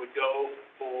commissioners, would go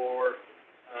for,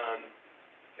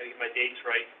 gotta get my dates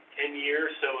right, 10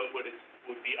 years, so it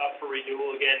would be up for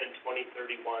renewal again in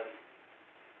 2031.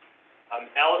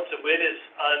 Alice DeWitt is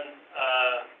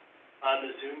on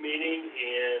the Zoom meeting,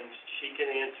 and she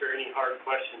can answer any hard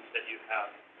questions that you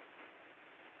have.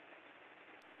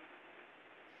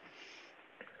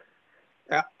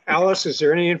 Alice, is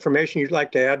there any information you'd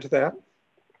like to add to that?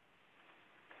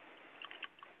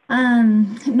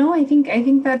 No, I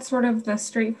think that's sort of the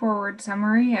straightforward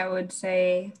summary. I would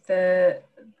say I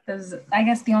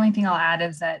guess the only thing I'll add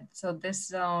is that, so this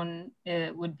zone,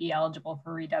 it would be eligible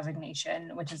for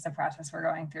redesignation, which is the process we're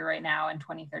going through right now in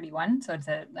 2031. So it's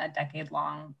a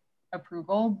decade-long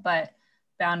approval, but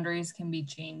boundaries can be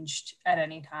changed at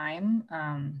any time.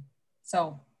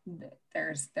 So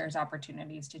there's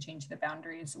opportunities to change the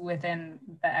boundaries within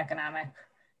the economic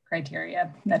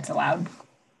criteria that's allowed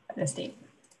by the state.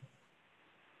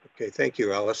 Okay, thank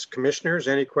you, Alice. Commissioners,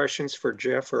 any questions for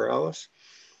Jeff or Alice?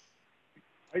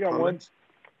 I got Comments?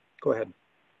 One. Go ahead.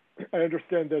 I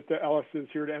understand that Alice is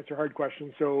here to answer hard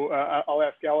questions, so I'll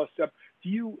ask Alice. Do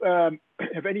you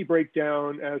have any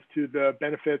breakdown as to the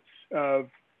benefits of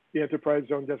the enterprise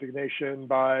zone designation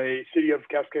by City of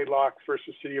Cascade Locks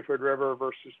versus City of Hood River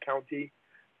versus county?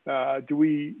 Do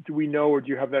we know, or do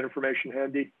you have that information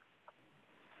handy?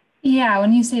 Yeah,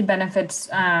 when you say benefits,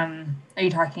 are you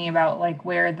talking about like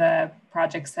where the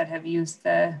projects that have used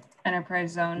the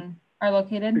enterprise zone are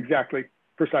located? Exactly,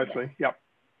 precisely, yeah.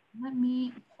 Let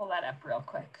me pull that up real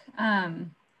quick.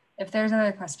 If there's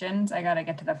other questions, I gotta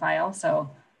get to the file,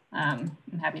 so I'm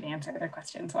happy to answer other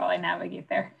questions while I navigate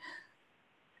there.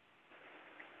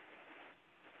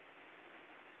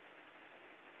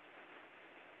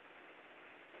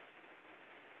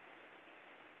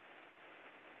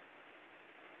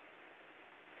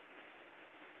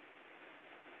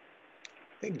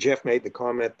 I think Jeff made the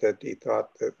comment that he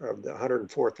thought that of the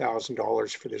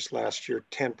 $104,000 for this last year,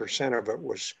 10% of it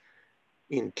was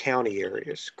in county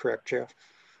areas, correct, Jeff?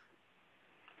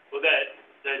 Well,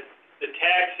 the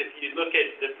tax, if you look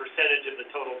at the percentage of the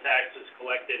total taxes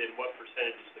collected and what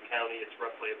percentage is the county, it's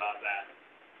roughly about that.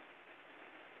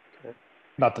 Okay.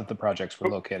 Not that the projects were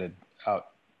located out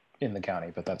in the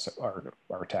county, but that's our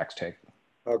tax take.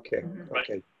 Okay,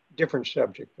 okay. Different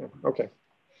subject then. Okay.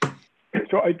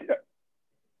 So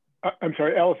I'm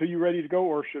sorry, Alice, are you ready to go,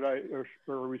 or should I, or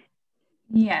are we?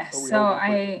 Yes, so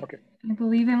I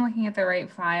believe I'm looking at the right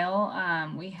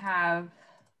file. We have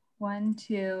 1,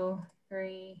 2,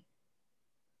 3,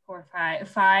 4,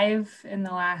 5 in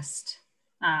the last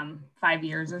 5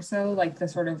 years or so, like the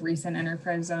sort of recent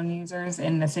enterprise zone users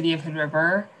in the City of Hood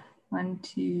River. 1,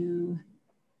 2,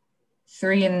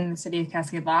 3 in the City of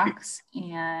Cascade Locks,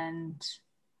 and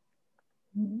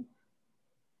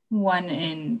 1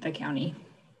 in the county,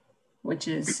 which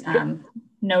is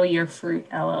Know Your Fruit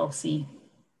LLC.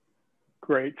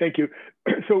 Great, thank you.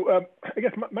 So I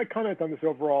guess my comment on this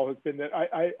overall has been that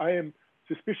I am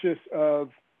suspicious of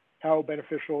how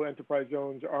beneficial enterprise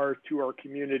zones are to our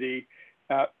community.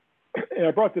 And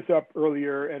I brought this up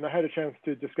earlier, and I had a chance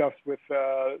to discuss with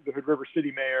the Hood River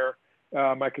City Mayor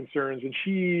my concerns, and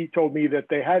she told me that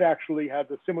they had actually had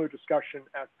a similar discussion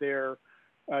at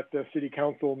the city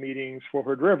council meetings for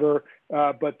Hood River,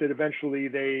 but that eventually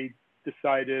they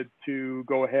decided to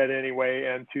go ahead anyway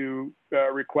and to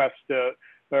request a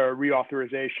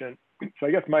reauthorization. So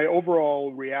I guess my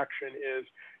overall reaction is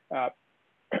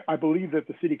I believe that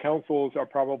the city councils are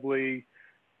probably,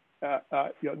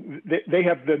 they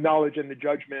have the knowledge and the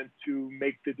judgment to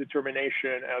make the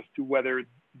determination as to whether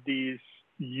these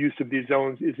use of these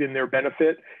zones is in their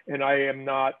benefit. And I am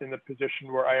not in the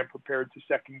position where I am prepared to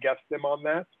second guess them on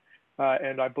that.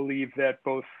 And I believe that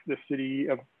both the City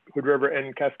of Hood River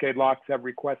and Cascade Locks have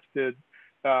requested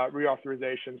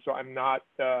reauthorization. So I'm not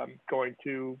going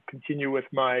to continue with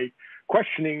my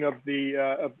questioning of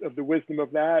the wisdom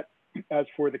of that. As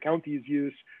for the county's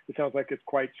use, it sounds like it's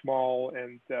quite small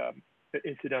and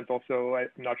incidental. So I'm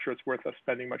not sure it's worth us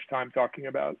spending much time talking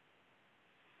about.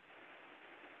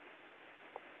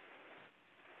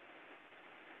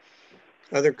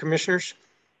 Other commissioners?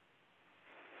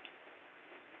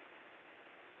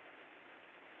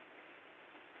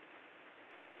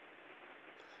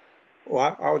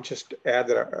 Well, I'll just add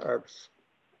that I was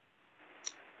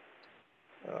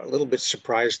a little bit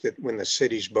surprised that when the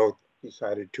cities both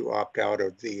decided to opt out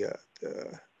of the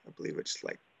I believe it's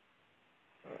like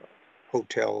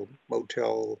hotel,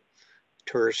 motel,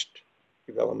 tourist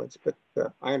developments, but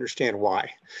I understand why.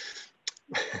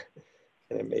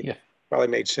 And it probably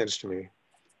made sense to me.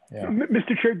 Yeah.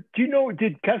 Mr. Chair, do you know,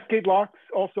 did Cascade Locks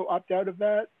also opt out of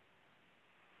that?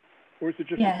 Or is it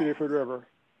just the City of Hood River?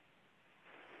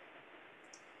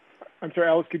 I'm sorry,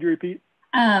 Alice, could you repeat?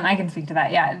 I can speak to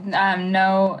that. Yeah,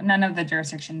 no, none of the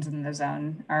jurisdictions in the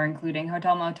zone are including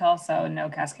hotel motel. So no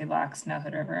Cascade Locks, no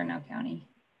Hood River, no county.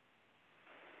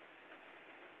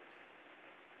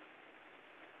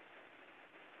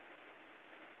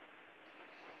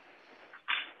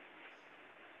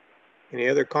 Any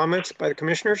other comments by the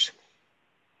commissioners?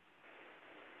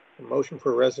 A motion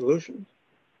for a resolution?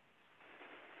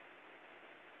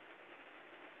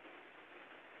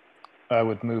 I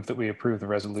would move that we approve the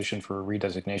resolution for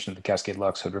redesignation of the Cascade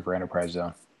Locks Hood River Enterprise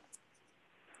Zone.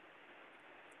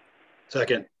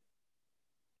 Second.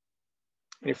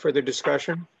 Any further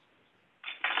discussion?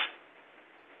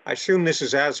 I assume this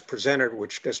is as presented,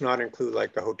 which does not include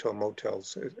like the hotel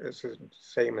motels. It's the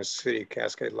same as City of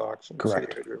Cascade Locks and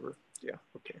Correct. City of Hood River. Yeah,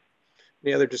 okay.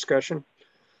 Any other discussion?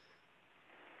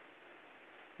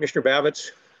 Commissioner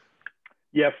Babbitts?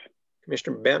 Yes.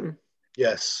 Commissioner Benton?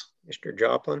 Yes. Mr.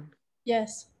 Joplin?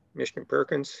 Yes. Commissioner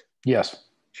Perkins? Yes.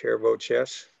 Chair votes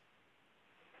yes.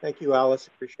 Thank you, Alice.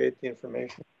 Appreciate the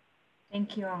information.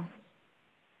 Thank you all.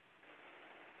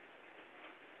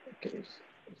 Okay. Is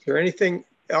there anything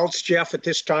else, Jeff, at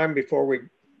this time before we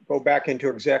go back into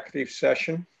executive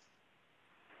session?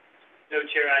 No,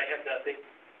 Chair, I have nothing.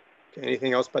 Okay,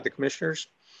 anything else by the commissioners?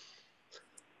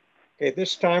 Okay,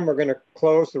 this time we're going to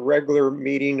close the regular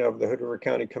meeting of the Hood River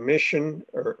County Commission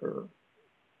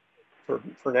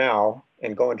for now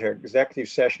and go into executive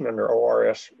session under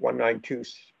ORS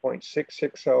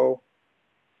 192.660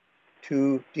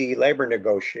 2D labor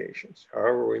negotiations.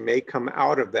 However, we may come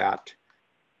out of that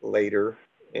later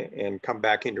and come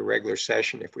back into regular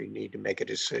session if we need to make a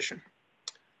decision.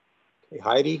 Okay,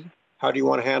 Heidi, how do you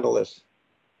want to handle this?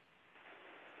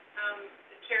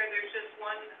 Chair, there's just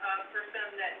one person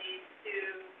that needs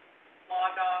to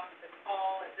log off the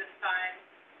call at this time.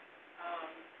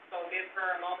 So I'll give her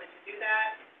a moment to do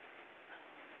that.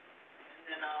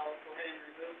 And then I'll go ahead and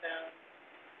remove them.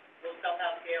 We'll spell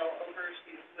out Gail over.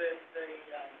 She's with the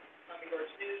Columbia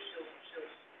Gorge News. She'll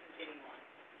continue on.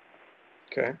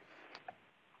 Okay.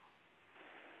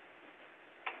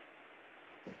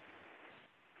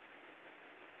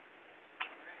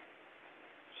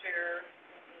 Chair,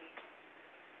 let me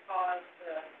pause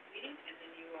the meeting and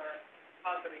then you are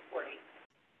pause the recording.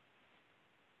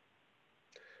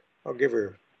 I'll give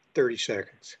her 30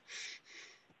 seconds.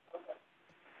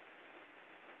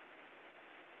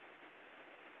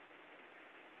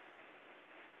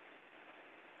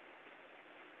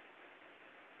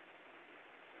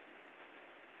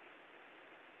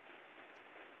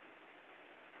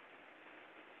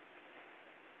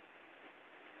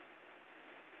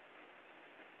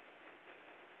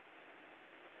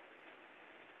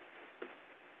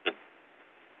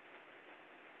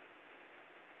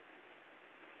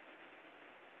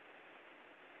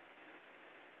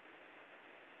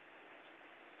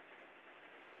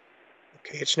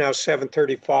 Okay, it's now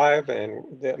 7:35 and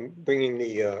then bringing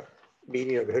the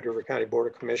meeting of the Hood River County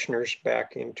Board of Commissioners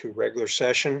back into regular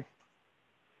session.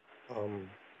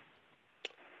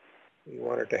 We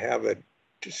wanted to have a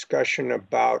discussion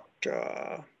about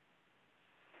a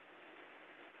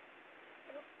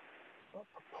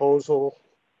proposal.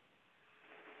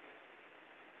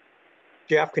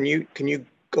 Jeff, can you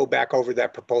go back over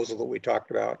that proposal that we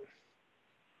talked about?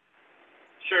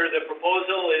 Sure, the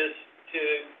proposal is to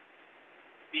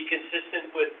be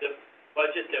consistent with the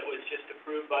budget that was just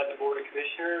approved by the Board of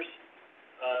Commissioners.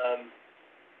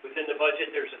 Within the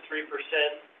budget, there's a 3%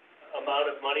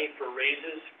 amount of money for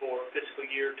raises for fiscal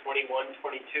year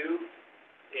 21-22.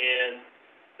 And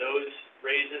those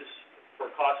raises for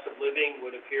cost of living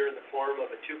would appear in the form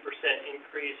of a 2%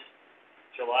 increase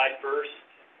July 1st,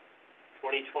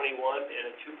 2021, and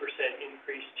a 2%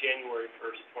 increase January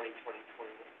 1st,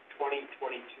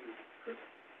 2022.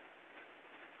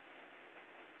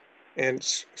 And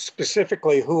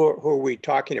specifically, who are we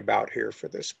talking about here for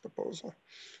this proposal?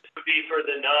 This would be for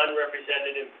the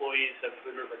non-represented employees of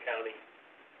Hood River County.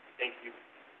 Thank you.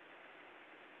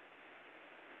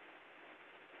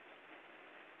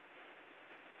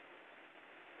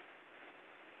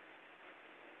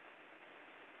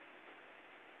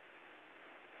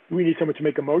 Do we need someone to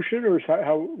make a motion, or is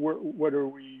what are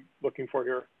we looking for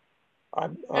here?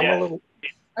 I'm a little.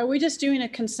 Are we just doing a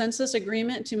consensus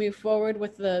agreement to move forward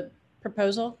with the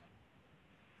proposal?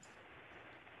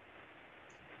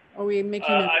 Are we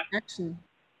making an action?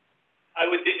 I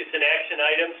would do, it's an action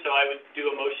item, so I would do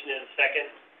a motion in a second.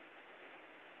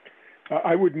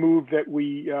 I would move that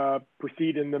we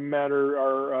proceed in the manner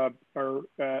our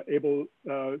able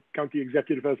county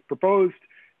executive has proposed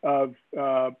of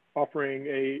offering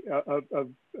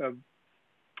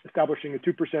establishing a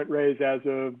 2% raise as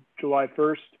of July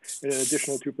 1st and an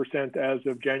additional 2% as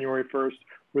of January 1st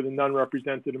for the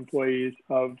non-represented employees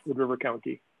of Hood River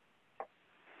County.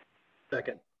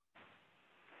 Second.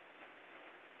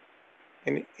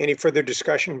 Any further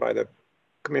discussion by the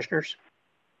commissioners?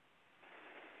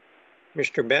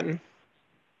 Mr. Benton?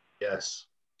 Yes.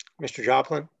 Mr.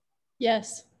 Joplin?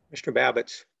 Yes. Mr.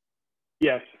 Babbitts?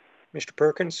 Yes. Mr.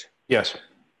 Perkins? Yes.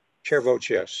 Chair votes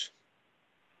yes.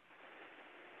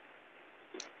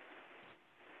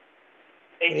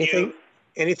 Thank you.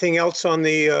 Anything else on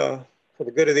the for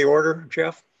the good of the order,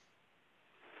 Jeff?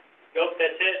 Nope,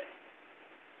 that's it.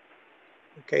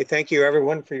 Okay, thank you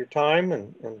everyone for your time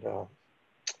and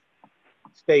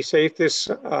stay safe this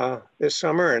this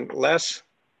summer, and Les,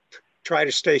 try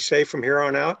to stay safe from here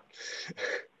on out.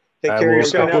 Take care of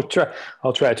yourself.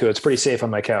 I'll try to. It's pretty safe on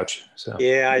my couch. So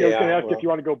yeah. I was going to ask if you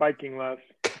want to go biking, Les.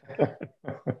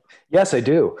 Yes, I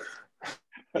do.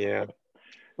 Yeah.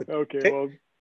 Okay. Well,